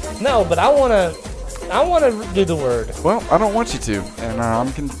shot. No, but I wanna do the word. Well, I don't want you to, and I'm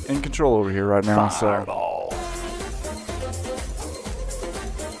in control over here right now. Fireball. So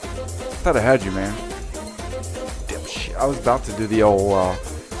thought I had you, man. Dipshit. I was about to do the old.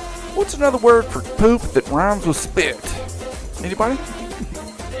 What's another word for poop that rhymes with spit? Anybody?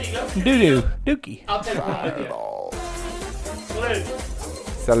 Doo-doo. Dookie. I'll take Fireball. it.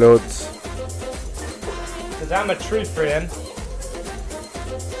 Saluds. Because I'm a true friend.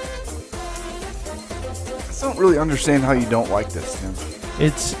 I don't really understand how you don't like this, Tim.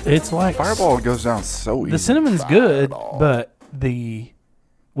 It's like Fireball goes down so easy. The cinnamon's good, but the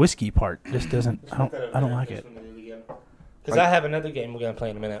whiskey part just doesn't. I don't like it. Because I have another game we're gonna play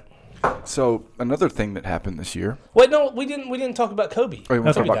in a minute. So another thing that happened this year. Wait, no, we didn't talk about Kobe. Oh, you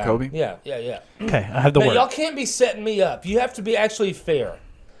want to talk about died. Kobe? Yeah. Okay, I have the Now, word. y'all can't be setting me up. You have to be actually fair,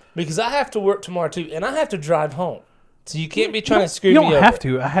 because I have to work tomorrow too, and I have to drive home. So you can't be trying to screw You me over. don't have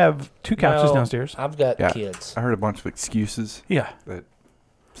to. I have 2 couches No, downstairs. I've got Yeah. kids. I heard a bunch of excuses Yeah. that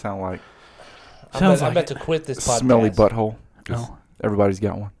sound like Sounds I'm like about it. to quit this podcast. smelly butthole. 'Cause Oh. everybody's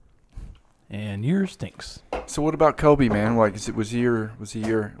got one. And yours stinks. So what about Kobe, man? Like, was he your? No, he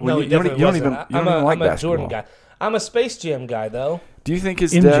you don't definitely even wasn't. you don't even like I'm a basketball. Jordan guy. I'm a Space Jam guy, though. Do you think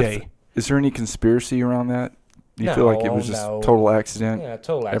his MJ. death? Is there any conspiracy around that? Do you feel like it was just No. total accident? Yeah,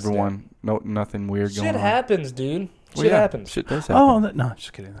 total accident. Everyone, nothing weird going Shit on. happens, dude. Well, Shit yeah, happens. Shit does happen. Oh no,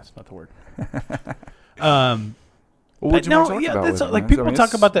 just kidding. That's not the word. Well, But what'd you no, want to talk yeah, about that's with it, like man? people I mean, talk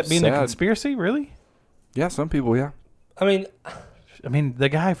it's about that being a sad. conspiracy. Really? Yeah, some people, yeah. I mean, I mean, the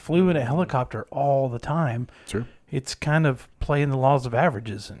guy flew in a helicopter all the time. True. It's kind of playing the laws of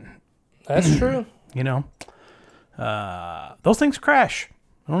averages, and that's true. you know, those things crash.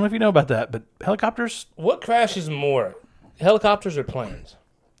 I don't know if you know about that, but helicopters, What crashes more, helicopters or planes?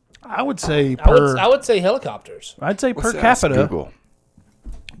 I would say I would say helicopters. I'd say Let's per ask capita. Google.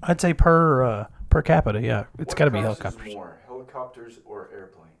 I'd say per Per capita, yeah. It's got to be helicopters. More, helicopters or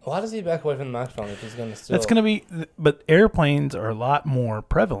airplanes? Why does he back away from the microphone if he's going to still... That's going to be... But airplanes are a lot more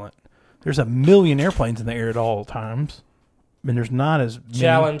prevalent. There's 1 million airplanes in the air at all times. I mean, there's not as many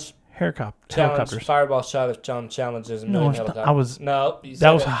Challenge. helicopters. Fireball shot of John challenges a million helicopters. No, you said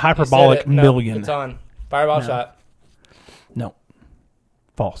that was it. a hyperbolic No, million. it's on. Fireball shot. No.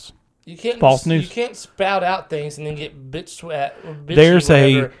 False. You can't False news. You can't spout out things and then get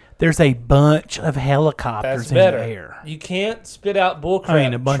bitchy There's a bunch of helicopters That's better. in the air. You can't spit out bullcrap. I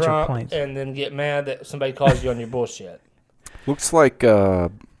mean, a bunch of Trump, planes. and then get mad that somebody calls you on your bullshit. Looks like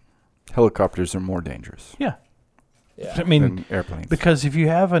helicopters are more dangerous Yeah. Yeah. I mean, than airplanes. because if you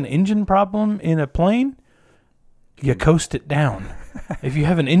have an engine problem in a plane, you coast it down. If you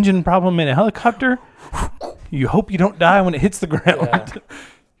have an engine problem in a helicopter, you hope you don't die when it hits the ground. Yeah.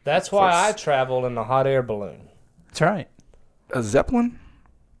 That's why I travel in a hot air balloon. That's right. A Zeppelin?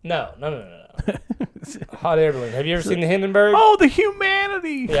 No. Hot air balloon. Have you ever seen the Hindenburg? Oh, the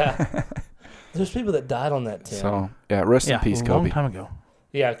humanity! Yeah. There's people that died on that, Tim. So, yeah, rest in peace, a Kobe. long time ago.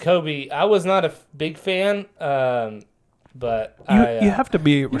 Yeah, Kobe. I was not a big fan, but You have to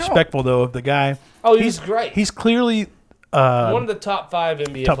be respectful, though, of the guy. Oh, he's great. He's clearly one of the top 5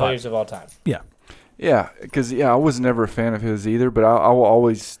 NBA top players 5. of all time. Yeah. Yeah, because I was never a fan of his either, but I will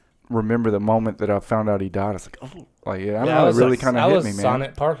always remember the moment that I found out he died. I was like, oh, like I don't know, it really kind of hit me, man.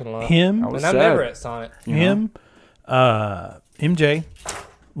 Sonnet parking lot. Him, I was and I'm sad. never at Sonnet. him, MJ,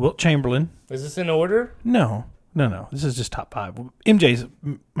 Wilt Chamberlain. Is this in order? No. This is just top 5. MJ's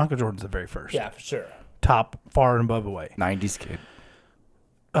Michael Jordan's the very first. Yeah, for sure. Top, far and above away. 90s kid.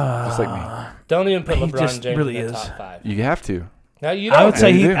 Just like me. Don't even put He LeBron just James really in the is. top 5. You have to. No, you don't. I would say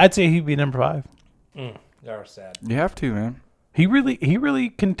you do. I'd say he'd be number 5. You're sad. You have to, man. He really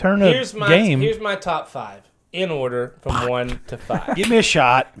can turn a Here's my top 5 in order from 1 to 5. Give me a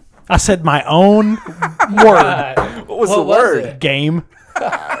shot. I said my own word. What was the word? it? Game.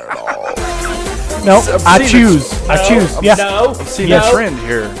 No, I choose. I choose. Yeah, No. I've seen no. a trend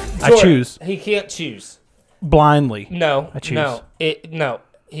here. I Jordan, choose He can't choose. blindly. No. I choose. No.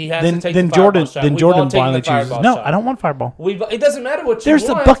 He has Then to take then the Jordan fireball shot. then We've Jordan all taken blindly the chooses. fireball No, shot. I don't want fireball. It doesn't matter what you There's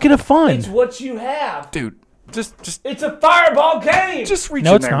want. a bucket of fun. It's what you have. Dude, just It's a fireball game. reach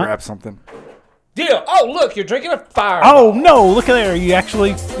No, in it's there and not. grab something. Deal. Oh, look, you're drinking a fireball. Oh no! Look at there. You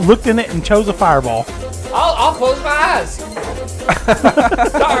actually looked in it and chose a fireball. I'll close my eyes.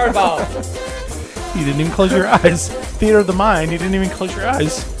 Fireball. You didn't even close your eyes. Theater of the mind. You didn't even close your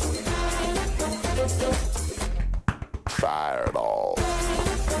eyes. Fireball.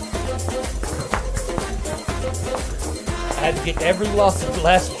 I had to get every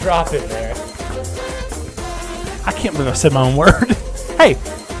last drop in there. I can't believe I said my own word. Hey,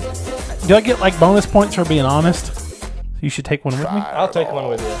 do I get like bonus points for being honest? You should take one with me. I'll take one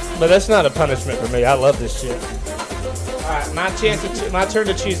with you. But that's not a punishment for me. I love this shit. All right, my turn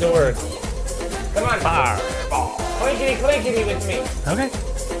to choose a word. Come on. Fireball. Clinkety with me. Okay.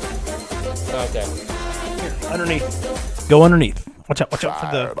 Okay. Underneath. Go underneath. Watch out for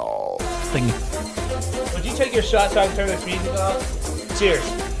the thingy. Would you take your shot so I can turn this music off? Cheers.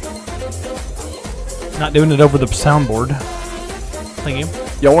 Not doing it over the soundboard. Thank you.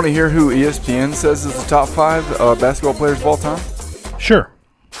 Y'all want to hear who ESPN says is the top 5 basketball players of all time? Sure.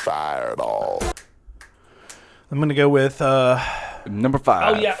 Fireball. I'm gonna go with Number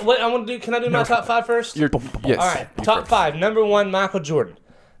 5. Oh yeah. Wait, can I do my top 5 first? Yes. All right. Top 5. Number 1, Michael Jordan.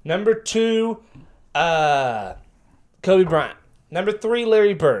 Number 2, Kobe Bryant. Number 3,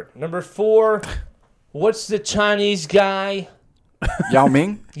 Larry Bird. Number 4, what's the Chinese guy? Yao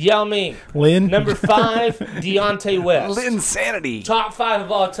Ming? Yao Ming. Lin. Number 5, Deontay West. Linsanity. Top 5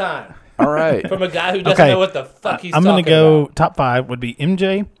 of all time. All right. From a guy who doesn't know what the fuck he's I'm talking gonna go about. top 5 would be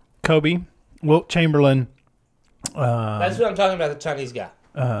MJ, Kobe, Wilt Chamberlain. That's what I'm talking about, the Chinese guy.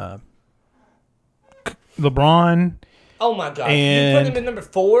 LeBron. Oh my God. And you put him in number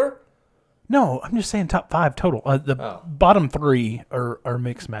 4? No, I'm just saying top 5 total. The bottom 3 are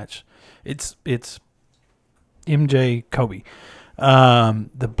mixed match. It's MJ, Kobe.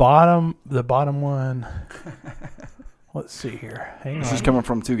 The bottom one. Let's see here. Hang This on. is coming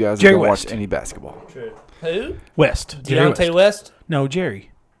from 2 guys Jerry that don't West. watch any basketball. True. Who? West. Jerry Deontay West? No,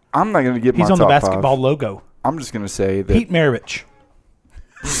 Jerry. I'm not going to give my He's top on the 5. basketball logo. I'm just going to say that Pete Maravich.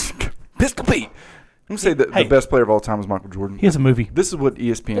 Pistol Pete. I'm going to say that the best player of all time is Michael Jordan. He has a movie. This is what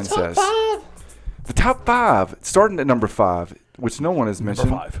ESPN says. Top 5? The top 5, starting at number 5, which no one has mentioned.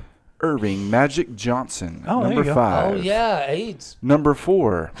 Number 5. Irving Magic Johnson. Oh, there number you go. 5. Oh, yeah, AIDS. Number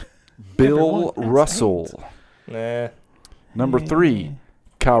 4, Bill Russell. Nah. Number 3,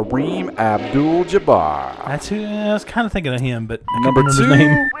 Kareem Abdul-Jabbar. That's who I was kind of thinking of him, but I couldn't Number remember 2, his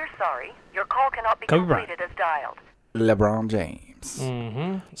name. We're sorry. Your call cannot be Kobe Bryant. completed as dialed. LeBron James.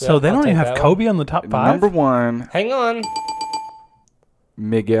 Mm-hmm. So they don't even have Kobe on the top 5? Number 1, Hang on.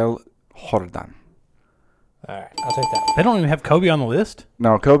 Miguel Jordan. All right, I'll take that. They don't even have Kobe on the list?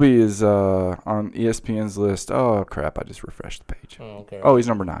 No, Kobe is on ESPN's list. Oh, crap. I just refreshed the page. Okay. Oh, he's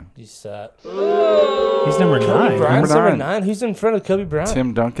number 9. You suck. He's number 9. Kobe Bryant's Number number nine. 9. Who's in front of Kobe Bryant?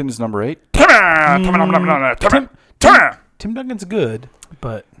 Tim Duncan is number 8. Tim Duncan's good,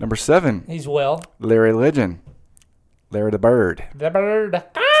 but Number 7, He's well. Larry Legend. Larry the Bird. The bird.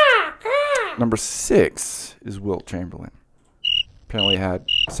 Number 6 is Wilt Chamberlain. Apparently had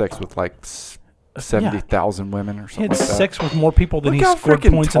sex with like 70,000 women or he something had like that. sex with more people than Look he how scored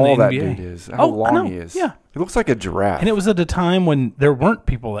freaking points in tall the that NBA. dude is. How I long know. he is. Yeah. He looks like a giraffe. And it was at a time when there weren't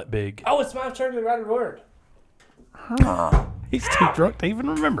people that big. Oh, it's my turn to write a word. He's too drunk to even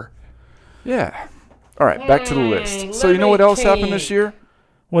remember. Yeah. All right, back to the list. So you know what else happened this year?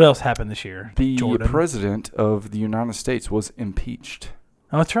 What else happened this year? The Jordan. president of the United States was impeached.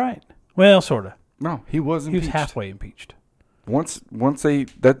 Oh, that's right. Well, sort of. No, he was He impeached. was halfway impeached. Once they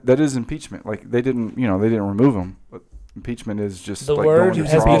that is impeachment. Like they didn't remove him. But impeachment is just The like word going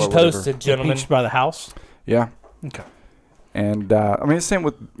to has trial been or whatever. posted, gentlemen. Impeached by the House? Yeah. Okay. And I mean, the same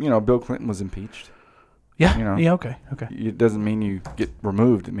with Bill Clinton was impeached. Yeah. You know. Yeah. Okay. Okay. It doesn't mean you get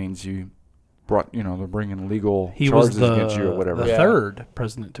removed. It means you brought they're bringing legal He charges was against you or whatever. the third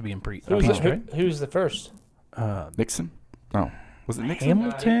president to be impeached. Who was the first? Nixon? No. Was it Nixon?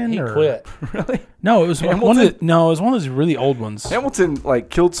 Hamilton? He or quit. Really? No, it was Hamilton? one of those really old ones. Hamilton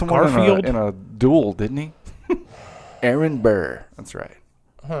killed someone Garfield? in a duel, didn't he? Aaron Burr. That's right.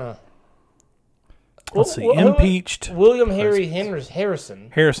 Huh. Let's see. Who- Impeached. William Harry Harrison.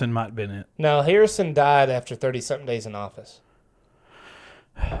 Harrison might have been it. No, Harrison died after 30-something days in office.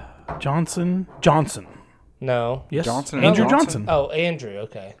 Johnson. No. Yes. Johnson. Andrew Johnson. Oh, Andrew.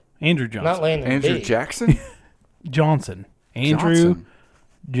 Okay. Andrew Johnson. Not Landon Andrew B. Jackson? Johnson. Andrew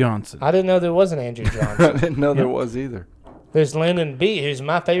Johnson. I didn't know there was an Andrew I Johnson. didn't know there was either. There's Lyndon B., who's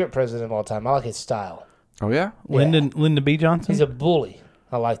my favorite president of all time. I like his style. Oh, yeah? Lyndon B. Johnson. He's a bully.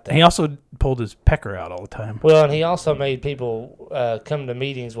 I like that. He also pulled his pecker out all the time. Well, and he also made people come to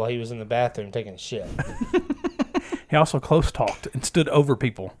meetings while he was in the bathroom taking a shit. He also close talked and stood over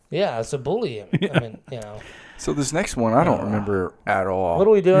people. Yeah, it's a bully. I mean, So this next one, I don't remember at all. What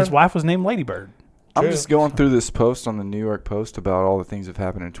are we doing? His wife was named Ladybird. I'm just going through this post on the New York Post about all the things that have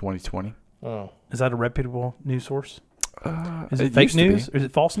happened in 2020. Oh. Is that a reputable news source? Is it it fake used to news? be. Or is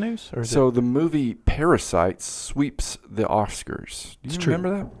it false news? Or is So the movie Parasite sweeps the Oscars. Do you It's true.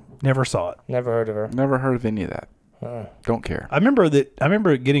 remember that? Never saw it. Never heard of her. Never heard of any of that. Don't care. I remember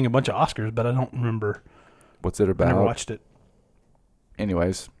it getting a bunch of Oscars, but I don't remember. What's it I about? never watched it.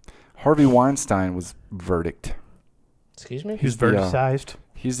 Anyways, Harvey Weinstein was verdict. Excuse me? He was He's the, verticized.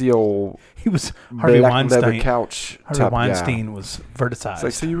 He's the old He was Harvey black Weinstein. leather couch Harvey type Weinstein guy. was verticized. It's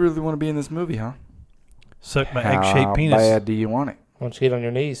like, so you really want to be in this movie, huh? Sucked by How egg-shaped penis. bad do you want it? Why don't you get on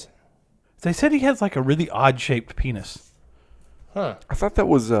your knees? They said he has like a really odd-shaped penis. Huh. I thought that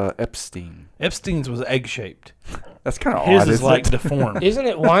was Epstein. Epstein's was egg-shaped. That's kind of His odd. is isn't like it? deformed. Isn't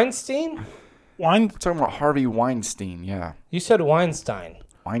it Weinstein? We're talking about Harvey Weinstein, yeah. You said Weinstein.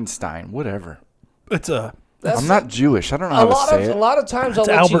 Weinstein, whatever. It's a... I'm not Jewish. I don't know how to say it. A lot of times I'll It's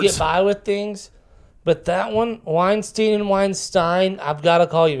let you Albert's. get by with things, but that one, Weinstein and Weinstein, I've got to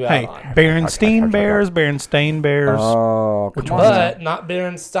call you out Hey, on. Berenstain Bears, Berenstain Bears. Oh, come on. But not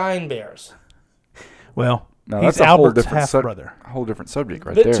Berenstain Bears. Well, No, he's that's a whole Albert's different half-brother. a whole different subject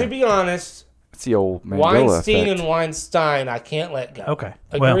right But there. to be honest, It's the old Mandela Weinstein effect. and Weinstein, I can't let go. Okay.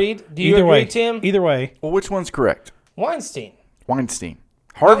 Agreed? Well, Do you either agree, way, Tim? Either way. Well, which one's correct? Weinstein. Weinstein.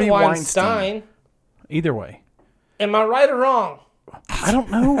 Harvey Not Weinstein. Either way. Am I right or wrong? I don't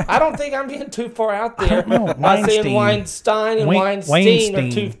know. I don't think I'm getting too far out there. know. By saying Weinstein and Weinstein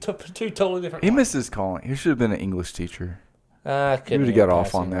are two totally different. He misses calling. He should have been an English teacher. I He couldn't would have hear got off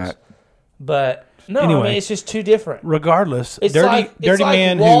passing on those. that. But no, I Anyway. mean it's just too different. Regardless, It's dirty like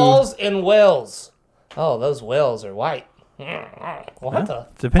man Walls and Wells. Oh, those wells are white. What the?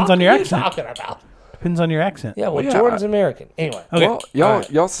 depends fuck on your are you accent. talking about? Depends on your accent. Yeah, well, yeah, Jordan's American. Anyway, Okay. Well,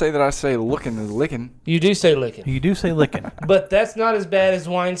 y'all say that I say looking is licking. you do say licking, You do say licking. but that's not as bad as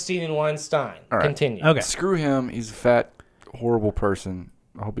Weinstein and Weinstein. All right. Continue. Okay. Screw him. He's a fat, horrible person.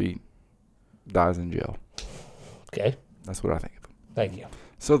 I hope he dies in jail. Okay. That's what I think of him. Thank you.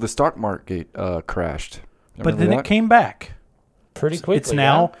 So the stock market crashed. You But then remember it that? came back. Pretty quickly.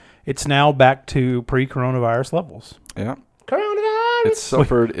 It's now back to pre-coronavirus levels. Yeah. Coronavirus. It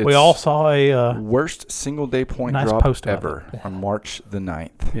suffered its We all saw a worst single day point nice drop post about ever on March the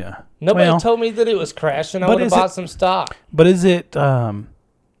 9th. yeah. Nobody Well, told me that it was crashing. I but would have is bought it- some stock. But is it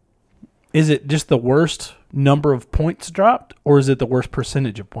is it just the worst number of points dropped, or is it the worst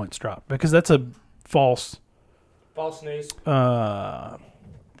percentage of points dropped? Because that's a false news.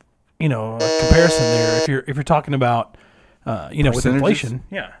 Comparison there. If you're talking about, with inflation,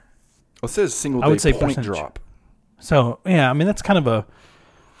 yeah. Well, it says single I would day say point percentage. drop. So yeah, I mean that's kind of a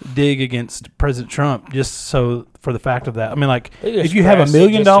dig against President Trump, just so for the fact of that. I mean, like They just if you have $1 crashed it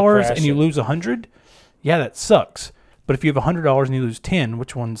million just to crash and you it. lose 100, yeah, that sucks. But if you have $100 and you lose 10,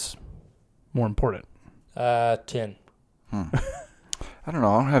 which one's more important? 10. I don't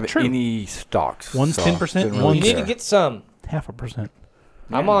know. I don't have True. any stocks. One's so 10%, didn't really one's- You need to care. get some. 0.5%.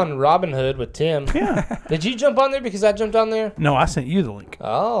 I'm on Robinhood with Tim. Yeah. Did you jump on there because I jumped on there? No, I sent you the link.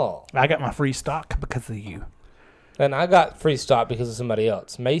 Oh. I got my free stock because of you. And I got free stock because of somebody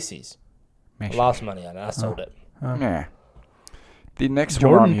else. Macy's. Macy's. I lost money on it. I sold it. Nah. The next one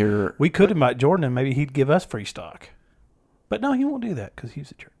Jordan on here. We could invite Jordan and maybe he'd give us free stock. But no, he won't do that because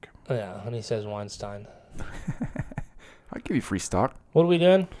he's a jerk. Yeah, and he says Weinstein. I'll give you free stock. What are we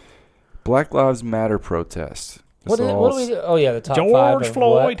doing? Black Lives Matter protest. What This do all we do? Oh, yeah, the top five George of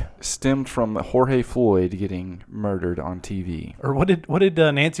Floyd. stemmed from Jorge Floyd getting murdered on TV. Or what did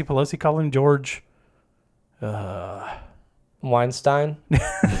Nancy Pelosi call him? George. What? Weinstein?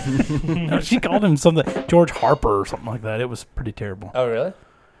 No, she called him something. George Harper or something like that. It was pretty terrible. Oh, really?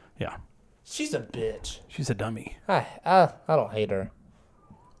 Yeah. She's a bitch. She's a dummy. I don't hate her.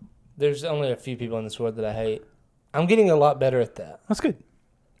 There's only a few people in this world that I hate. I'm getting a lot better at that. That's good.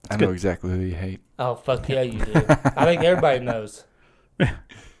 I know exactly who you hate. Oh, fuck yeah, you do. I think everybody knows.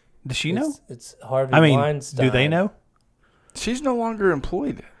 Does she know? It's Harvey I mean, Weinstein. do they know? She's no longer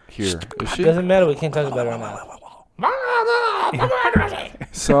employed here, is she? Doesn't matter. We can't talk about her now.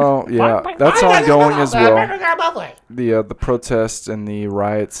 So yeah, that's ongoing as well. The protests and the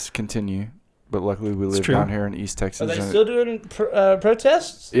riots continue, but luckily we live true. down here in East Texas. Are they and still doing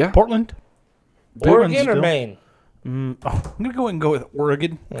protests? yeah, Portland? Oregon or still- Maine? I'm going to go with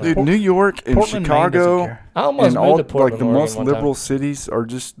Oregon. dude, New York and Portland, Maine doesn't Chicago care. I almost and moved all to Portland, like the Oregon most one time. liberal cities are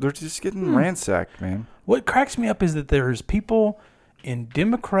they're just getting ransacked, man. What cracks me up is that there's people in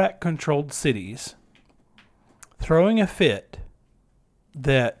Democrat-controlled cities throwing a fit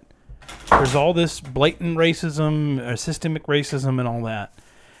that there's all this blatant racism, systemic racism, and all that.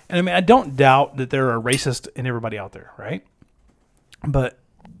 And I mean, I don't doubt that there are racists in everybody out there, right? But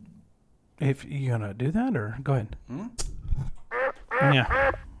if you're gonna do that, or go ahead,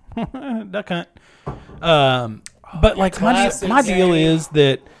 yeah, duck hunt. But like my deal is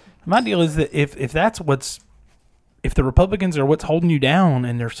that if that's if the Republicans are what's holding you down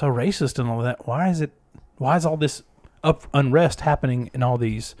and they're so racist and all that, why is all this unrest happening in all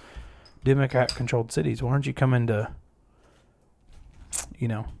these Democrat-controlled cities? Why aren't you coming to,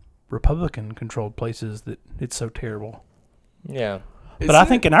 Republican-controlled places that it's so terrible? Yeah. But I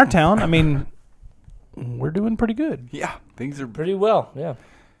think in our town, I mean, we're doing pretty good. Yeah, things are Pretty well, yeah.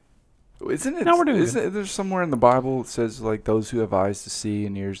 Isn't it? No, we're doing Isn't there somewhere in the Bible that says like those who have eyes to see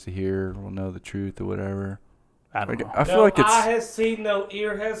and ears to hear will know the truth or whatever? I don't know. I feel like it's has seen, no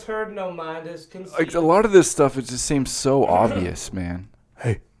ear has heard, no mind has conceived. like a lot of this stuff. It just seems so obvious, man.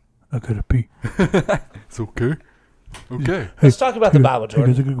 Hey, I gotta pee. It's okay. Okay. Let's talk about the Bible,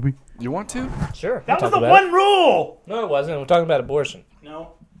 Jordan. I gotta pee. You want to? Sure. That we'll was the talk about one rule. it. No, it wasn't. We're talking about abortion.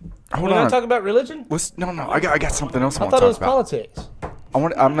 No. We're Hold going on. to talk about religion? No. I got something else I I want to thought it was talk about. politics.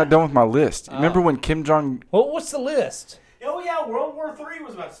 I'm not done with my list. Remember when Kim Jong Well, what's the list? Oh yeah, World War III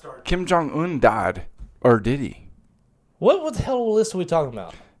was about to start. Un died, or did he? What the hell list are we talking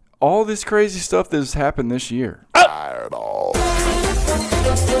about? All this crazy stuff that has happened this year. Fireball.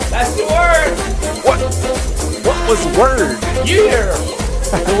 That's the word. What was the word? Year.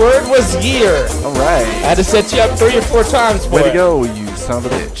 The word was year. All right. I had to set you up 3 or 4 times for Way to it. go, you son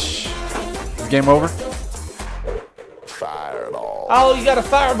of a bitch. Is game over? Oh, you got a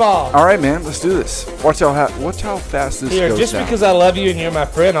fireball. All right, man. Let's do this. Watch how fast this Here, goes just down. because I love you and you're my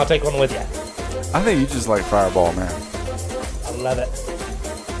friend, I'll take one with you. I think you just like Fireball, man. I love it.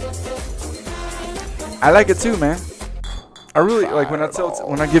 I like it too, man. I really like when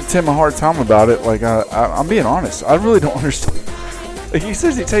I give Tim a hard time about it. Like I'm being honest. I really don't understand. Like he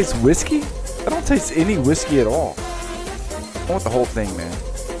says he tastes whiskey. I don't taste any whiskey at all. I want the whole thing, man.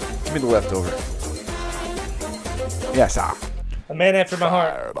 Give me the leftover. Yes, sir. A man after my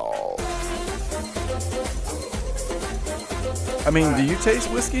heart. I mean, do you taste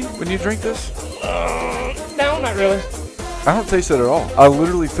whiskey when you drink this? No, not really. I don't taste it at all. I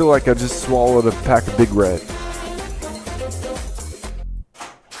literally feel like I just swallowed a pack of Big Red.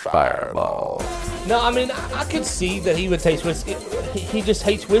 Fireball. No, I mean, I could see that he would taste whiskey. He just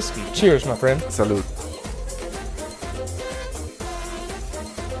hates whiskey. Cheers, my friend. Salud.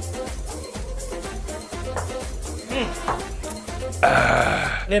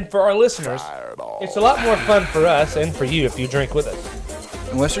 And for our listeners, it's a lot more fun for us and for you if you drink with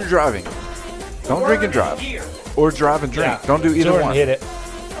us. Unless you're driving. Don't drink and drive. Or drive and drink. Yeah. Don't do either Jordan one. hit it.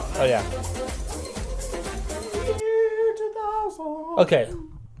 Oh, yeah. Okay.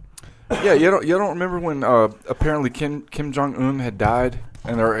 Yeah, you don't remember when apparently Kim Jong Un had died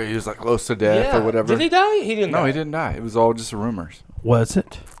and he was like close to death or whatever. Did he die? He didn't die. No, he didn't die. It was all just rumors. Was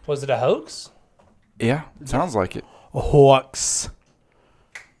it? Was it a hoax? Yeah, sounds like it. A hoax.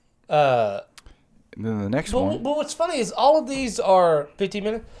 And then the next one. But what's funny is all of these are 15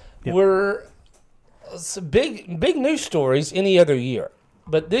 minutes. Yep. Were big news stories any other year.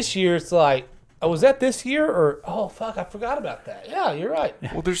 But this year it's like, oh, was that this year? Or, oh, fuck, I forgot about that. Yeah, you're right.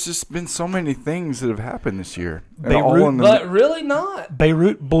 Well, there's just been so many things that have happened this year. And Beirut, all in the But really not.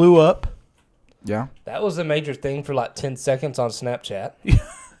 Beirut blew up. yeah. That was a major thing for like 10 seconds on Snapchat.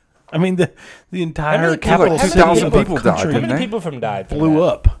 I mean, the entire Like capital 2,000 city of the people died, country How didn't many they? people from died from blew that?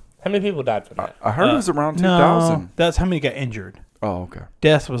 up. How many people died from that? I heard it was around 2,000. No, that's how many got injured. Oh, okay.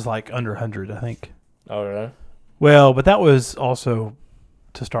 Death was like under 100, I think. Oh, really? Well, but that was also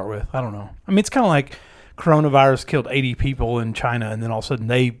to start with. I don't know. I mean, it's kind of like coronavirus killed 80 people in China, and then all of a sudden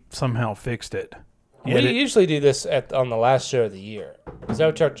they somehow fixed it. We usually do this on the last show of the year. Is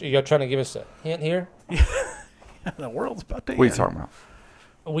that what you're trying to give us a hint here? The world's about to What are you end. talking about?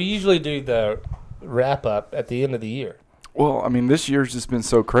 We usually do the wrap up at the end of the year. Well, I mean, this year's just been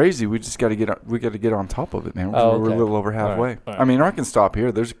so crazy. We just got to get on top of it, man. Oh, We're okay. a little over halfway. All right. I mean, I can stop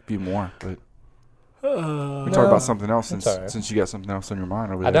here. There's a few more, but we talk about something else since you got something else on your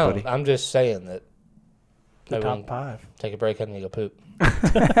mind over there, I don't. buddy. I'm just saying that. The maybe top we'll 5. Take a break and you go poop.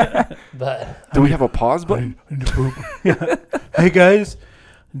 But Do we have a pause button? Hey guys,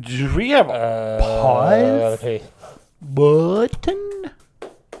 do we have a pause okay. button?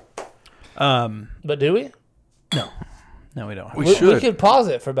 But do we? No, we don't. We should. We could pause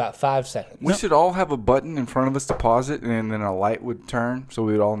it for about 5 seconds. We should all have a button in front of us to pause it, and then a light would turn so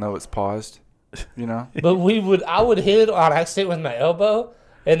we would all know it's paused. You know? But I would hit it on accident with my elbow,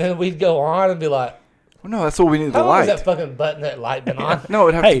 and then we'd go on and be like, Well, no, that's what we need. The how long light. has that fucking button, that light been on? No,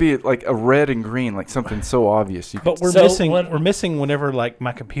 it'd have Hey. to be like a red and green, like something so obvious. But we're So missing. when- We're missing whenever like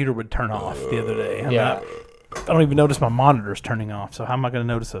my computer would turn off the other day. Yeah. I don't even notice my monitor's turning off. So how am I going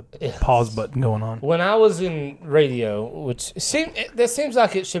to notice a pause button going on? When I was in radio, which that seems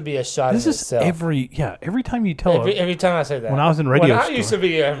like it should be a shot This in is itself. every time you tell Every time I say that. When I was in radio When I store. used to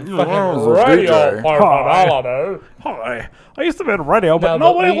be a fucking was a radio DJ. personality. Hi, I used to be on radio, but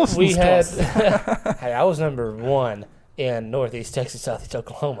No, nobody we listens to had. us. Hey, I was number 1 in Northeast Texas, Southeast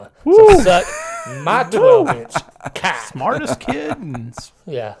Oklahoma. Woo. So suck my 12-inch cock. Smartest kid. And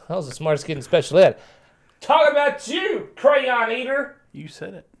Yeah, I was the smartest kid in special ed. Talking about you, crayon eater. you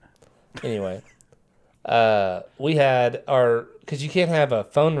said it. Anyway, we had because you can't have a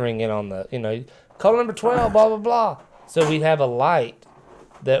phone ringing on the, call number 12, blah, blah, blah. So we'd have a light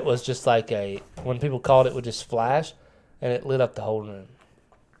that was just like when people called, it would just flash, and it lit up the whole room.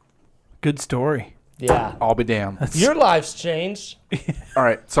 Good story. Yeah. I'll be damned. Your life's changed. All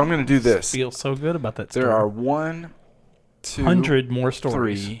right, so I'm going to do this. Feel so good about that story. There are 1, 2, 100 more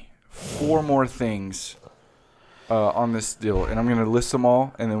stories. 3, 4 more things on this deal, and I'm going to list them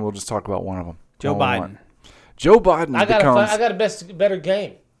all, and then we'll just talk about one of them. Joe Biden. Joe Biden I becomes. got a better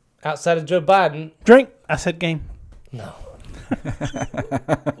game outside of Joe Biden. Drink. I said game. No.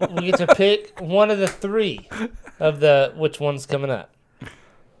 We get to pick one of the 3 of which one's coming up.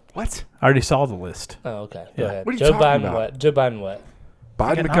 What? I already saw the list. Oh, okay. Yeah. Go ahead. What are you Joe talking Biden about? what? Joe Biden what?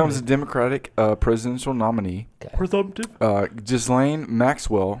 Biden got becomes a nominated. Democratic presidential nominee. Presumptive. Ghislaine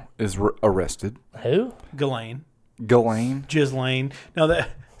Maxwell is arrested. Who? Ghislaine. Ghislaine. Ghislaine. No, that.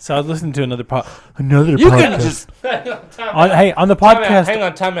 So I was listening to another You podcast. can just. On the podcast. Hang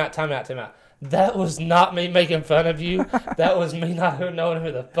on. Time out. That was not me making fun of you. That was me not knowing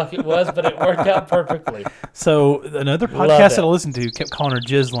who the fuck it was, but it worked out perfectly. So another Love podcast it. that I listened to kept calling her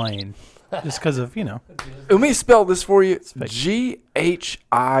Ghislaine, just because of Let me spell this for you. Ghislaine.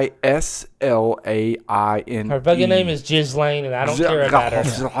 Her fucking name is Ghislaine, and I don't care about her.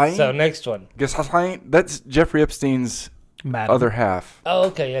 Ghislaine? So next one. Ghislaine. That's Jeffrey Epstein's Madden. other half. Oh,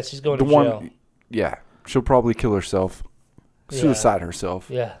 okay. Yeah, she's going The to jail. one. Yeah, she'll probably kill herself. Suicide herself.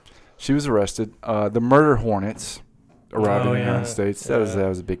 Yeah. She was arrested. The murder hornets arrived in the yeah. United States. That was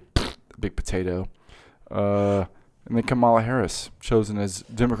a big potato. And then Kamala Harris, chosen as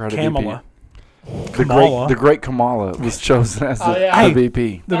Democratic Kamala. VP. The great Kamala was chosen as the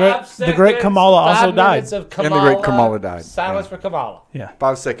VP. The great Kamala also died. And the great Kamala died. Silence for Kamala. Yeah.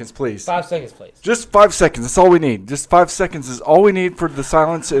 5 seconds, please. 5 seconds, please. Just 5 seconds. That's all we need. Just 5 seconds is all we need for the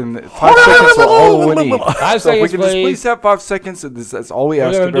silence, and 5 seconds is all we need. 5 So if we seconds, can just please. please have 5 seconds, that's all we We're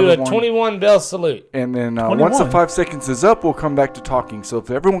ask going of to do a everyone. 21 bell salute. And then once the 5 seconds is up, we'll come back to talking. So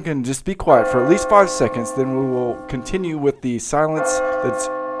if everyone can just be quiet for at least 5 seconds, then we will continue with the silence that's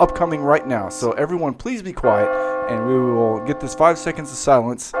upcoming right now. So everyone, please be quiet, and we will get this 5 seconds of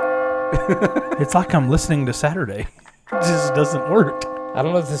silence. It's like I'm listening to Saturday. It just doesn't work. I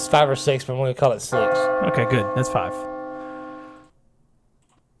don't know if this is 5 or 6, but I'm going to call it 6. Okay, good. That's 5.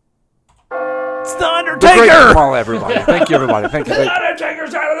 It's the The Undertaker! great Kamala, everybody. Thank you, everybody. Thank you. The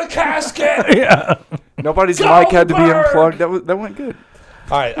Undertaker's out of the casket! Yeah. Nobody's mic had to be unplugged. That went good.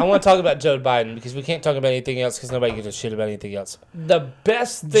 All right, I want to talk about Joe Biden because we can't talk about anything else because nobody gives a shit about anything else. The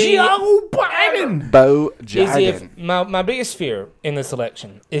best thing Joe Biden! Bo is Jaden. if my biggest fear in this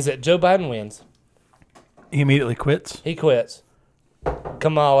election is that Joe Biden wins. He immediately quits. He quits.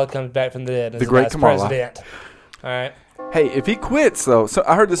 Kamala comes back from the dead as The great vice Kamala. president. All right. Hey, if he quits though, so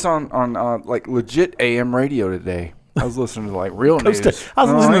I heard this on like legit AM radio today. I was listening to like real news. I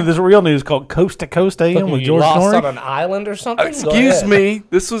was listening to this real news called Coast to Coast AM Fucking with you George lost Norrie. on an island or something? Go Excuse ahead. me,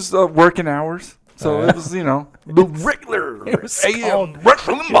 this was working hours, so it was the regular AM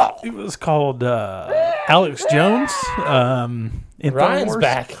wrestling ball. It was called Alex Jones. Infowars. Ryan's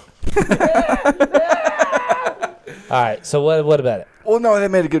back. All right. So what about it? Well, no, they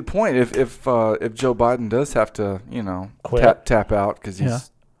made a good point. If Joe Biden does have to, Quit. tap out because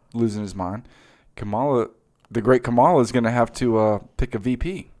he's losing his mind, Kamala, the great Kamala, is going to have to pick a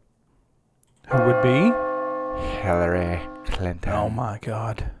VP. Who would be? Hillary Clinton. Oh my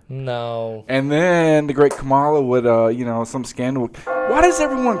God. No. And then the great Kamala would, some scandal. Why does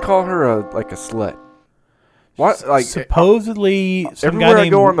everyone call her a slut? What, like supposedly some everywhere guy I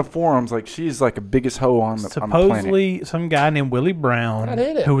named, go on the forums, like she's like a biggest hoe on the planet. supposedly some guy named Willie Brown, I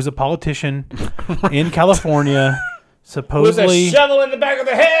did it. who was a politician in California. With a Supposedly, shovel in the back of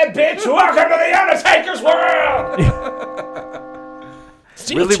the head, bitch. Welcome to the Undertaker's world.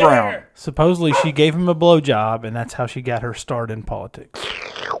 Willie Brown. supposedly she gave him a blowjob, and that's how she got her start in politics.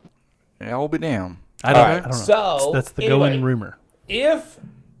 I'll be damned. I don't, All right, I don't know. so, That's the anyway. going rumor. If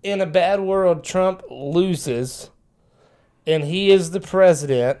in a bad world Trump loses and he is the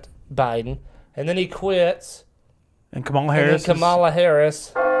president, Biden, and then he quits, And Kamala and Harris. then Kamala Harris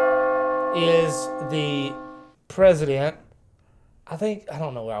is the president, I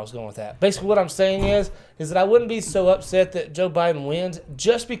don't know where I was going with that. Basically what I'm saying is that I wouldn't be so upset that Joe Biden wins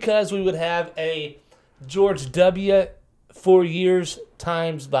just because we would have a George W. 4 years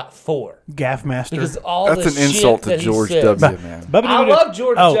times about 4. Gaffmaster. Because all That's the an insult shit to that he George says. W. Man. I love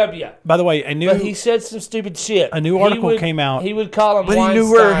George W. By the way, But he said some stupid shit. A new article came out. He would call him But Weinstein. he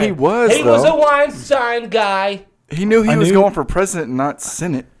knew where he was, He was though. a Weinstein guy. He knew he I was knew- going for president, not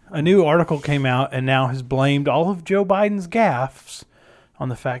Senate. A new article came out and now has blamed all of Joe Biden's gaffes on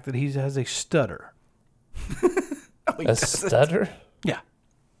the fact that he has a stutter. A stutter? Yeah.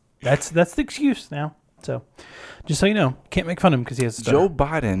 That's the excuse now. So, just so you know, can't make fun of him because he has a stutter. Joe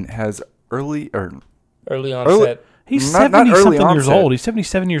Biden has Early onset. He's not 70 early something years onset. old. He's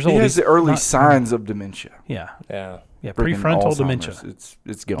 77 years old. He has He's the early not- signs of dementia. Yeah. Yeah. Yeah, Freaking prefrontal Alzheimer's. dementia.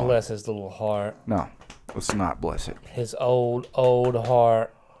 It's gone. Bless his little heart. No, let's not bless it. His old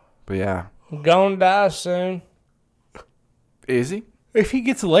heart. But yeah, Gonna die soon. is he? If he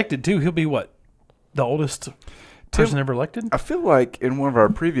gets elected too, he'll be what? The oldest person ever elected? I feel like in one of our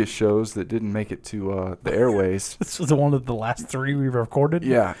previous shows that didn't make it to the airways. This was one of the last 3 we've recorded.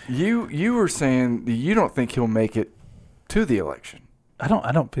 Yeah, you were saying that you don't think he'll make it to the election. I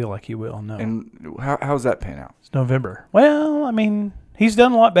don't feel like he will, no. And how's that pan out? It's November. Well, I mean, he's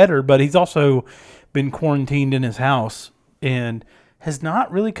done a lot better, but he's also been quarantined in his house and has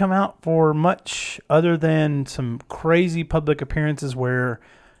not really come out for much other than some crazy public appearances where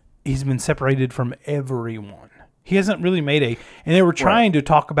he's been separated from everyone. He hasn't really made and they were trying to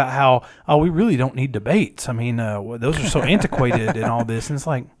talk about how, we really don't need debates. I mean, those are so antiquated and all this. And it's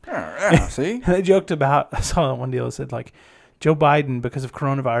like, See? and they joked about, I saw one deal that said like, Joe Biden, because of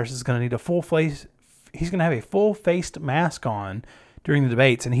coronavirus, is going to need he's going to have a full-faced mask on during the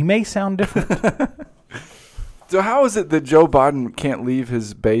debates, and he may sound different. So how is it that Joe Biden can't leave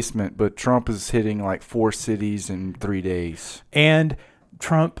his basement, but Trump is hitting like 4 cities in 3 days? And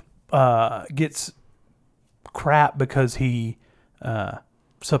Trump gets crap because he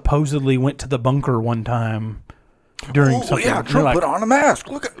supposedly went to the bunker one time during something. Yeah, You're Trump like, put on a mask.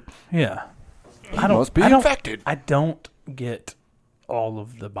 Look at Yeah. must be infected. I don't get all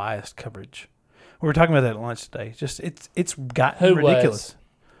of the biased coverage. We were talking about that at lunch today. Just it's gotten Who ridiculous. was?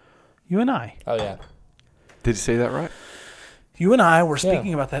 You and I. Oh yeah. Did you say that right? You and I were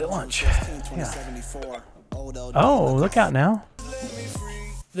speaking about that at lunch. Yeah. Oh, look out now.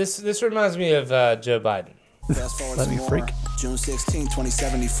 This reminds me of Joe Biden. Let me freak. June 16,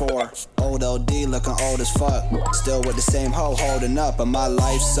 2074. Old OD looking old as fuck. Still with the same hoe holding up, but my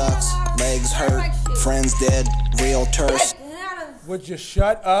life sucks. Legs hurt, friends dead, real terse. Would you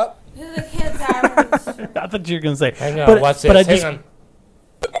shut up? I thought you were going to say. Hang on, watch this. Hang on.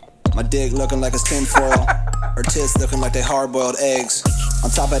 My dick looking like it's tinfoil. Her tits looking like they hard-boiled eggs. On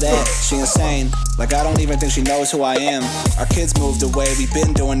top of that, she insane. Like I don't even think she knows who I am. Our kids moved away. We've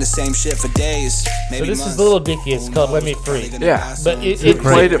been doing the same shit for days. Maybe so this months. Is Little Dicky. It's called Let Me Free. Yeah. But you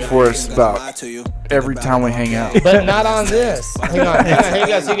played it for us about every time we hang out. But not on this. Hang on. Here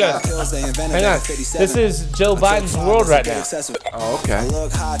you go. Hang on. This is Joe Biden's world right now. Oh, okay.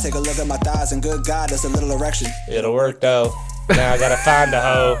 Look high, take a look at my thighs, and good God, that's a little erection. It'll work though. Now I gotta find a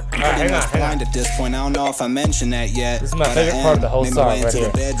hoe. Hang on. At this point, I don't know if I mentioned that yet. This is my favorite part of the whole song right here.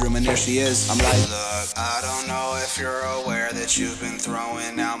 The bedroom, and there she is. I'm like, look, I don't know if you're aware that you've been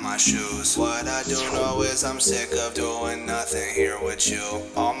throwing out my shoes. What I do know is I'm sick of doing nothing here with you.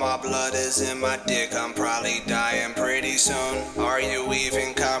 All my blood is in my dick. I'm probably dying pretty soon. Are you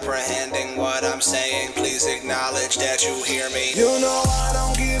even comprehending what I'm saying? Please acknowledge that you hear me. You know I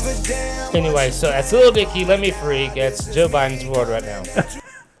don't give a damn. Anyway, so that's Little Dicky, Let Me Freak. It's Joe Biden's world right now.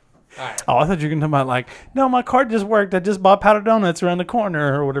 Right. Oh, I thought you were going to talk about like, no, my card just worked. I just bought powdered donuts around the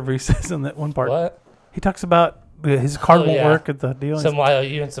corner or whatever he says in that one part. What? He talks about his card won't work at the deal. Some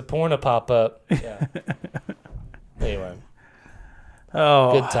YOU and some porn pop up. Yeah. Anyway.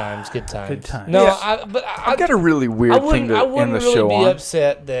 Oh. Good times. Good times. No, yeah. I've got a really weird thing to end the show on. I wouldn't really be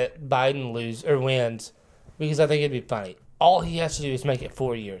upset that Biden loses or wins because I think it'd be funny. All he has to do is make it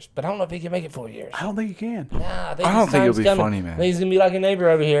 4 years. But I don't know if he can make it 4 years. I don't think he can. Nah, I don't think it'll be funny, man. I think he's going to be like a neighbor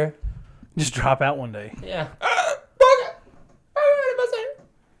over here. Just drop out one day. Yeah.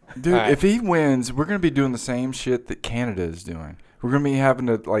 Dude, right. If he wins, we're going to be doing the same shit that Canada is doing. We're going to be having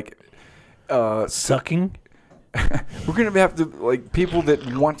to, like... sucking? We're going to have to, like, people that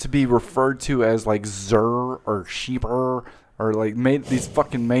want to be referred to as, like, Zer or Sheeper... or like made these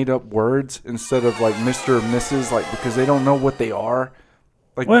fucking made up words instead of like Mr. or Mrs. like because they don't know what they are.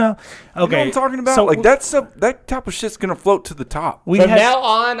 Like, well, okay, you know what I'm talking about? So like that type of shit's gonna float to the top. From now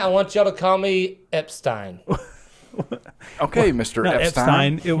on, I want y'all to call me Epstein. Okay, Mr.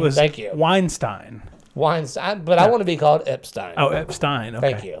 Epstein. It was Thank you. Weinstein. But I want to be called Epstein. Oh, Epstein.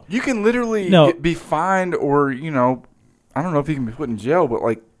 Okay. Thank you. You can literally be fined, or I don't know if you can be put in jail, but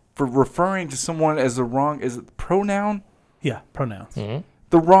like for referring to someone as the wrong pronoun. Yeah, pronouns. Mm-hmm.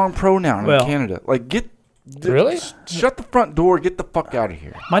 The wrong pronoun in Canada. Like, really? Shut the front door. Get the fuck out of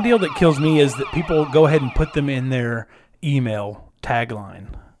here. My deal that kills me is that people go ahead and put them in their email tagline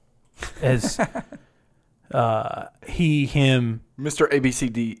as he, him, Mr.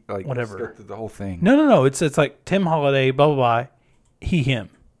 ABCD, like whatever. The whole thing. No. It's like Tim Holiday, blah blah blah. He, him.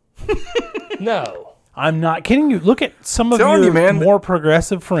 No, I'm not kidding you. Look at some of your more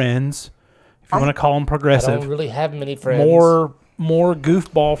progressive friends. I want to call them progressive. I don't really have many friends. More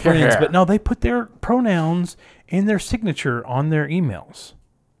goofball friends, but no, they put their pronouns in their signature on their emails.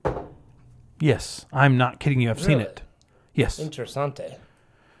 Yes, I'm not kidding you. I've seen it. Yes. Interessante.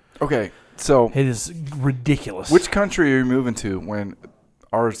 Okay, so it is ridiculous. Which country are you moving to when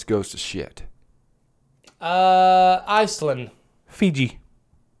ours goes to shit? Iceland. Fiji.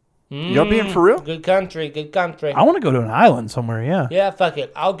 Y'all being for real? Good country. I want to go to an island somewhere, yeah. Yeah, fuck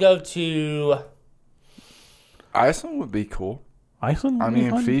it. I'll go to... Iceland would be cool. Iceland would be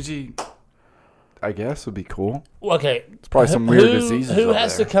fun? Fiji, I guess, would be cool. Okay. It's probably some weird diseases Who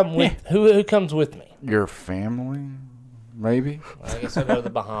has to come with... Who comes with me? Your family, maybe? I guess I'll go to the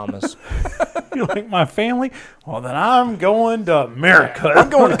Bahamas. You like my family? Well, then I'm going to America. I'm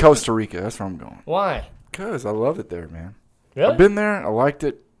going to Costa Rica. That's where I'm going. Why? Because I love it there, man. Really? I've been there. I liked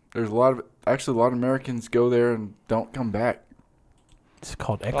it. There's a lot of Americans go there and don't come back. It's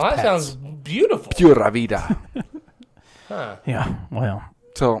called expats. Oh, that sounds beautiful. Pura vida. Huh. Yeah, well.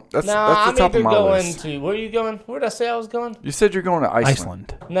 So that's the top of my list. Where are you going? Where did I say I was going? You said you're going to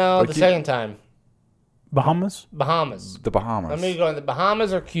Iceland. No, like the second time. Bahamas? The Bahamas. I'm either going to the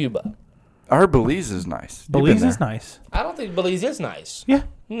Bahamas or Cuba. I heard Belize is nice. Belize is nice. I don't think Belize is nice. Yeah.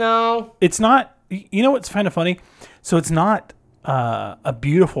 No. It's not. You know what's kind of funny? So it's not a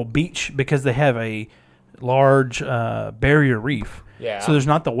beautiful beach because they have a large barrier reef. Yeah. So there's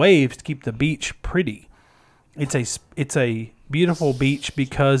not the waves to keep the beach pretty. It's a beautiful beach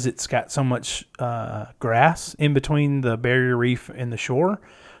because it's got so much grass in between the barrier reef and the shore.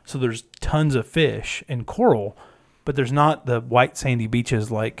 So there's tons of fish and coral, but there's not the white sandy beaches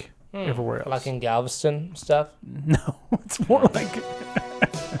like everywhere else. Like in Galveston stuff? No, it's more like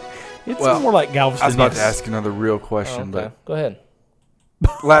more like Galveston. I was about to ask another real question, but go ahead.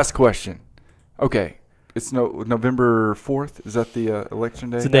 Last question. Okay, it's November 4th. Is that the election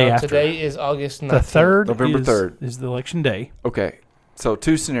day? It's the day after. Today is August 19th. The 3rd, November 3rd is the election day. Okay, so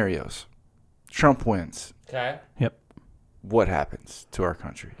 2 scenarios. Trump wins. Okay. Yep. What happens to our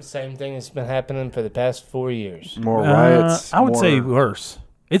country? The same thing that's been happening for the past 4 years. More riots. I would say worse.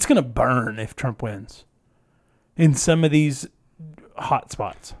 It's going to burn if Trump wins in some of these hot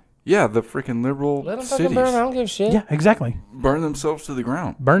spots. Yeah, the freaking liberal Let them cities. fucking burn. I don't give a shit. Yeah, exactly. Burn themselves to the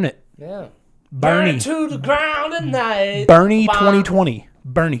ground. Burn it. Yeah. Bernie. Burn it to the ground tonight. Bernie Bomb. 2020.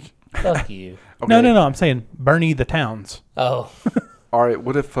 Bernie. Fuck you. Okay. No. I'm saying Bernie the towns. Oh. All right,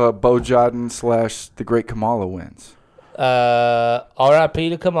 what if Bo Jodin / the great Kamala wins? R.I.P.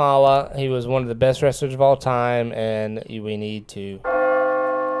 to Kamala. He was one of the best wrestlers of all time, and we need to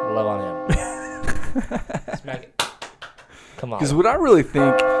love on him. Smack it. Kamala. Because what I really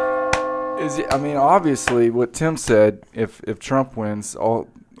think is, I mean, obviously, what Tim said, if Trump wins, all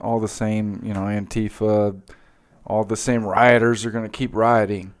the same, Antifa, all the same rioters are going to keep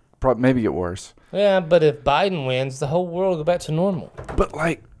rioting. Probably maybe get worse. Yeah, but if Biden wins, the whole world will go back to normal. But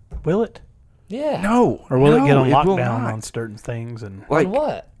will it? Yeah. No. Or will it get on will lockdown not. on certain things? And Like on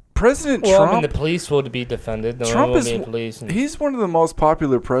what? President Well, Trump. I mean, the police will be defunded. No Trump one will is. be police. He's one of the most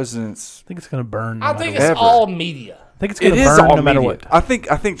popular presidents. I think it's going to burn. I think it's all media. I think it's going It to is burn all no matter media. what. I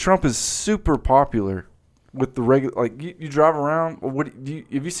think Trump is super popular with the regular. Like you drive around.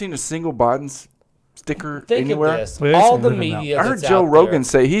 Have you seen a single Biden sticker Think anywhere? of this. All the media I heard that's Joe out Rogan there.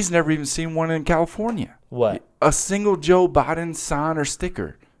 say he's never even seen one in California. What? A single Joe Biden sign or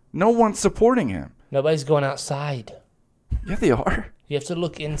sticker. No one's supporting him. Nobody's going outside. Yeah, they are. You have to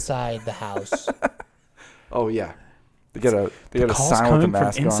look inside the house. Oh yeah, they got a calls sign with a coming from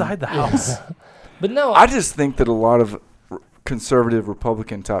mask on. inside the house. But no, I just think that a lot of conservative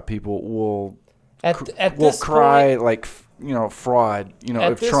Republican type people will this cry point, like fraud.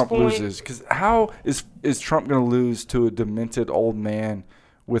 At If this Trump point- loses, because how is Trump going to lose to a demented old man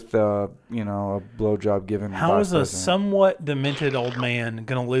with a blowjob given? How vice is a president? somewhat demented old man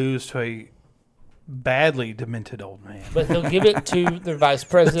going to lose to a badly demented old man? But they'll give it to the vice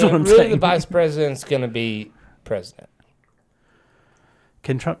what I'm president. Really, saying. the vice president's going to be president.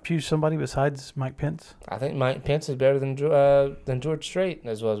 Can Trump choose somebody besides Mike Pence? I think Mike Pence is better than George Strait,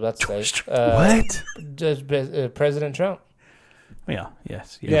 as well as about to say. What? President Trump. Yeah.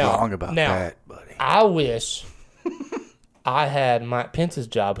 Yes. You're Yes. wrong about now, that, buddy. I wish I had Mike Pence's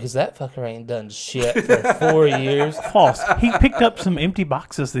job because that fucker ain't done shit for 4 years. False. He picked up some empty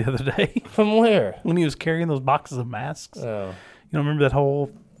boxes the other day. From where? When he was carrying those boxes of masks. Oh. You don't remember that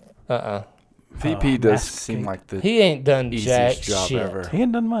whole... VP does mask seem cake. like the He ain't done jack easiest job shit. ever. He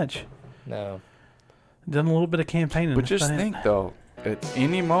ain't done much. No. Done a little bit of campaigning. But just think though, at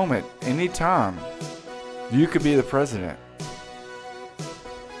any moment, any time, you could be the president.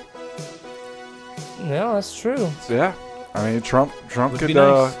 No, that's true. So, yeah, I mean Trump Would could be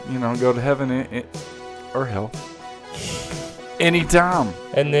nice. go to heaven or hell anytime.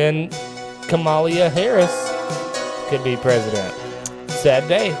 And then Kamala Harris could be president. Sad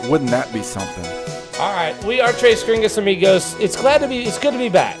day. Wouldn't that be something? All right, we are Tres Gringos Amigos. It's good to be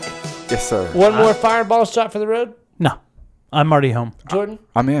back. Yes, sir. One more fireball shot for the road, No. I'm already home. Jordan.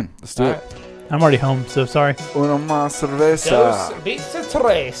 I'm in. Let's do All it. right. I'm already home, so sorry. Uno más cerveza. Dos beats to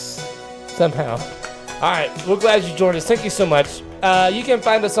tres. Somehow. All right, we're glad you joined us. Thank you so much. You can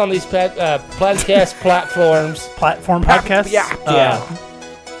find us on these podcast platforms. Platform podcasts. Yeah.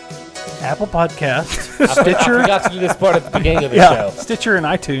 Apple Podcasts, I Stitcher. forgot to do this part at the beginning of the Yeah, show. Stitcher and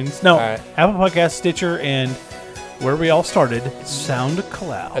iTunes. No, All right. Apple Podcasts, Stitcher, and where we all started,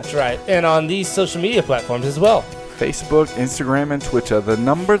 SoundCloud. That's right. And on these social media platforms as well. Facebook, Instagram, and Twitter. The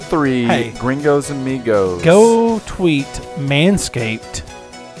number 3 Hey. Gringos Amigos. Go tweet Manscaped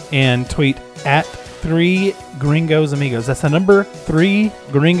and tweet at 3 Gringos Amigos. That's the number 3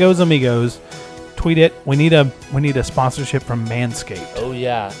 Gringos Amigos. Tweet it. We need a sponsorship from Manscaped. Oh,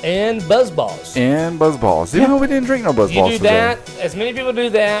 yeah. And Buzzballs. And Buzzballs. Even though we didn't drink no Buzzballs You do today. that. As many people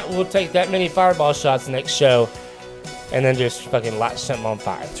do that, we'll take that many fireball shots next show and then just fucking light something on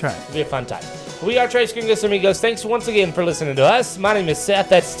fire. That's right. It'll be a fun time. We are Tres Gringos Amigos. Thanks once again for listening to us. My name is Seth.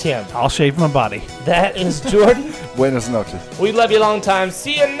 That's Tim. I'll shave my body. That is Jordan. Buenas noches. We love you a long time.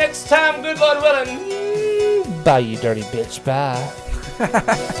 See you next time. Good Lord willing. Bye, you dirty bitch.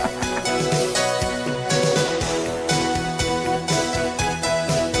 Bye.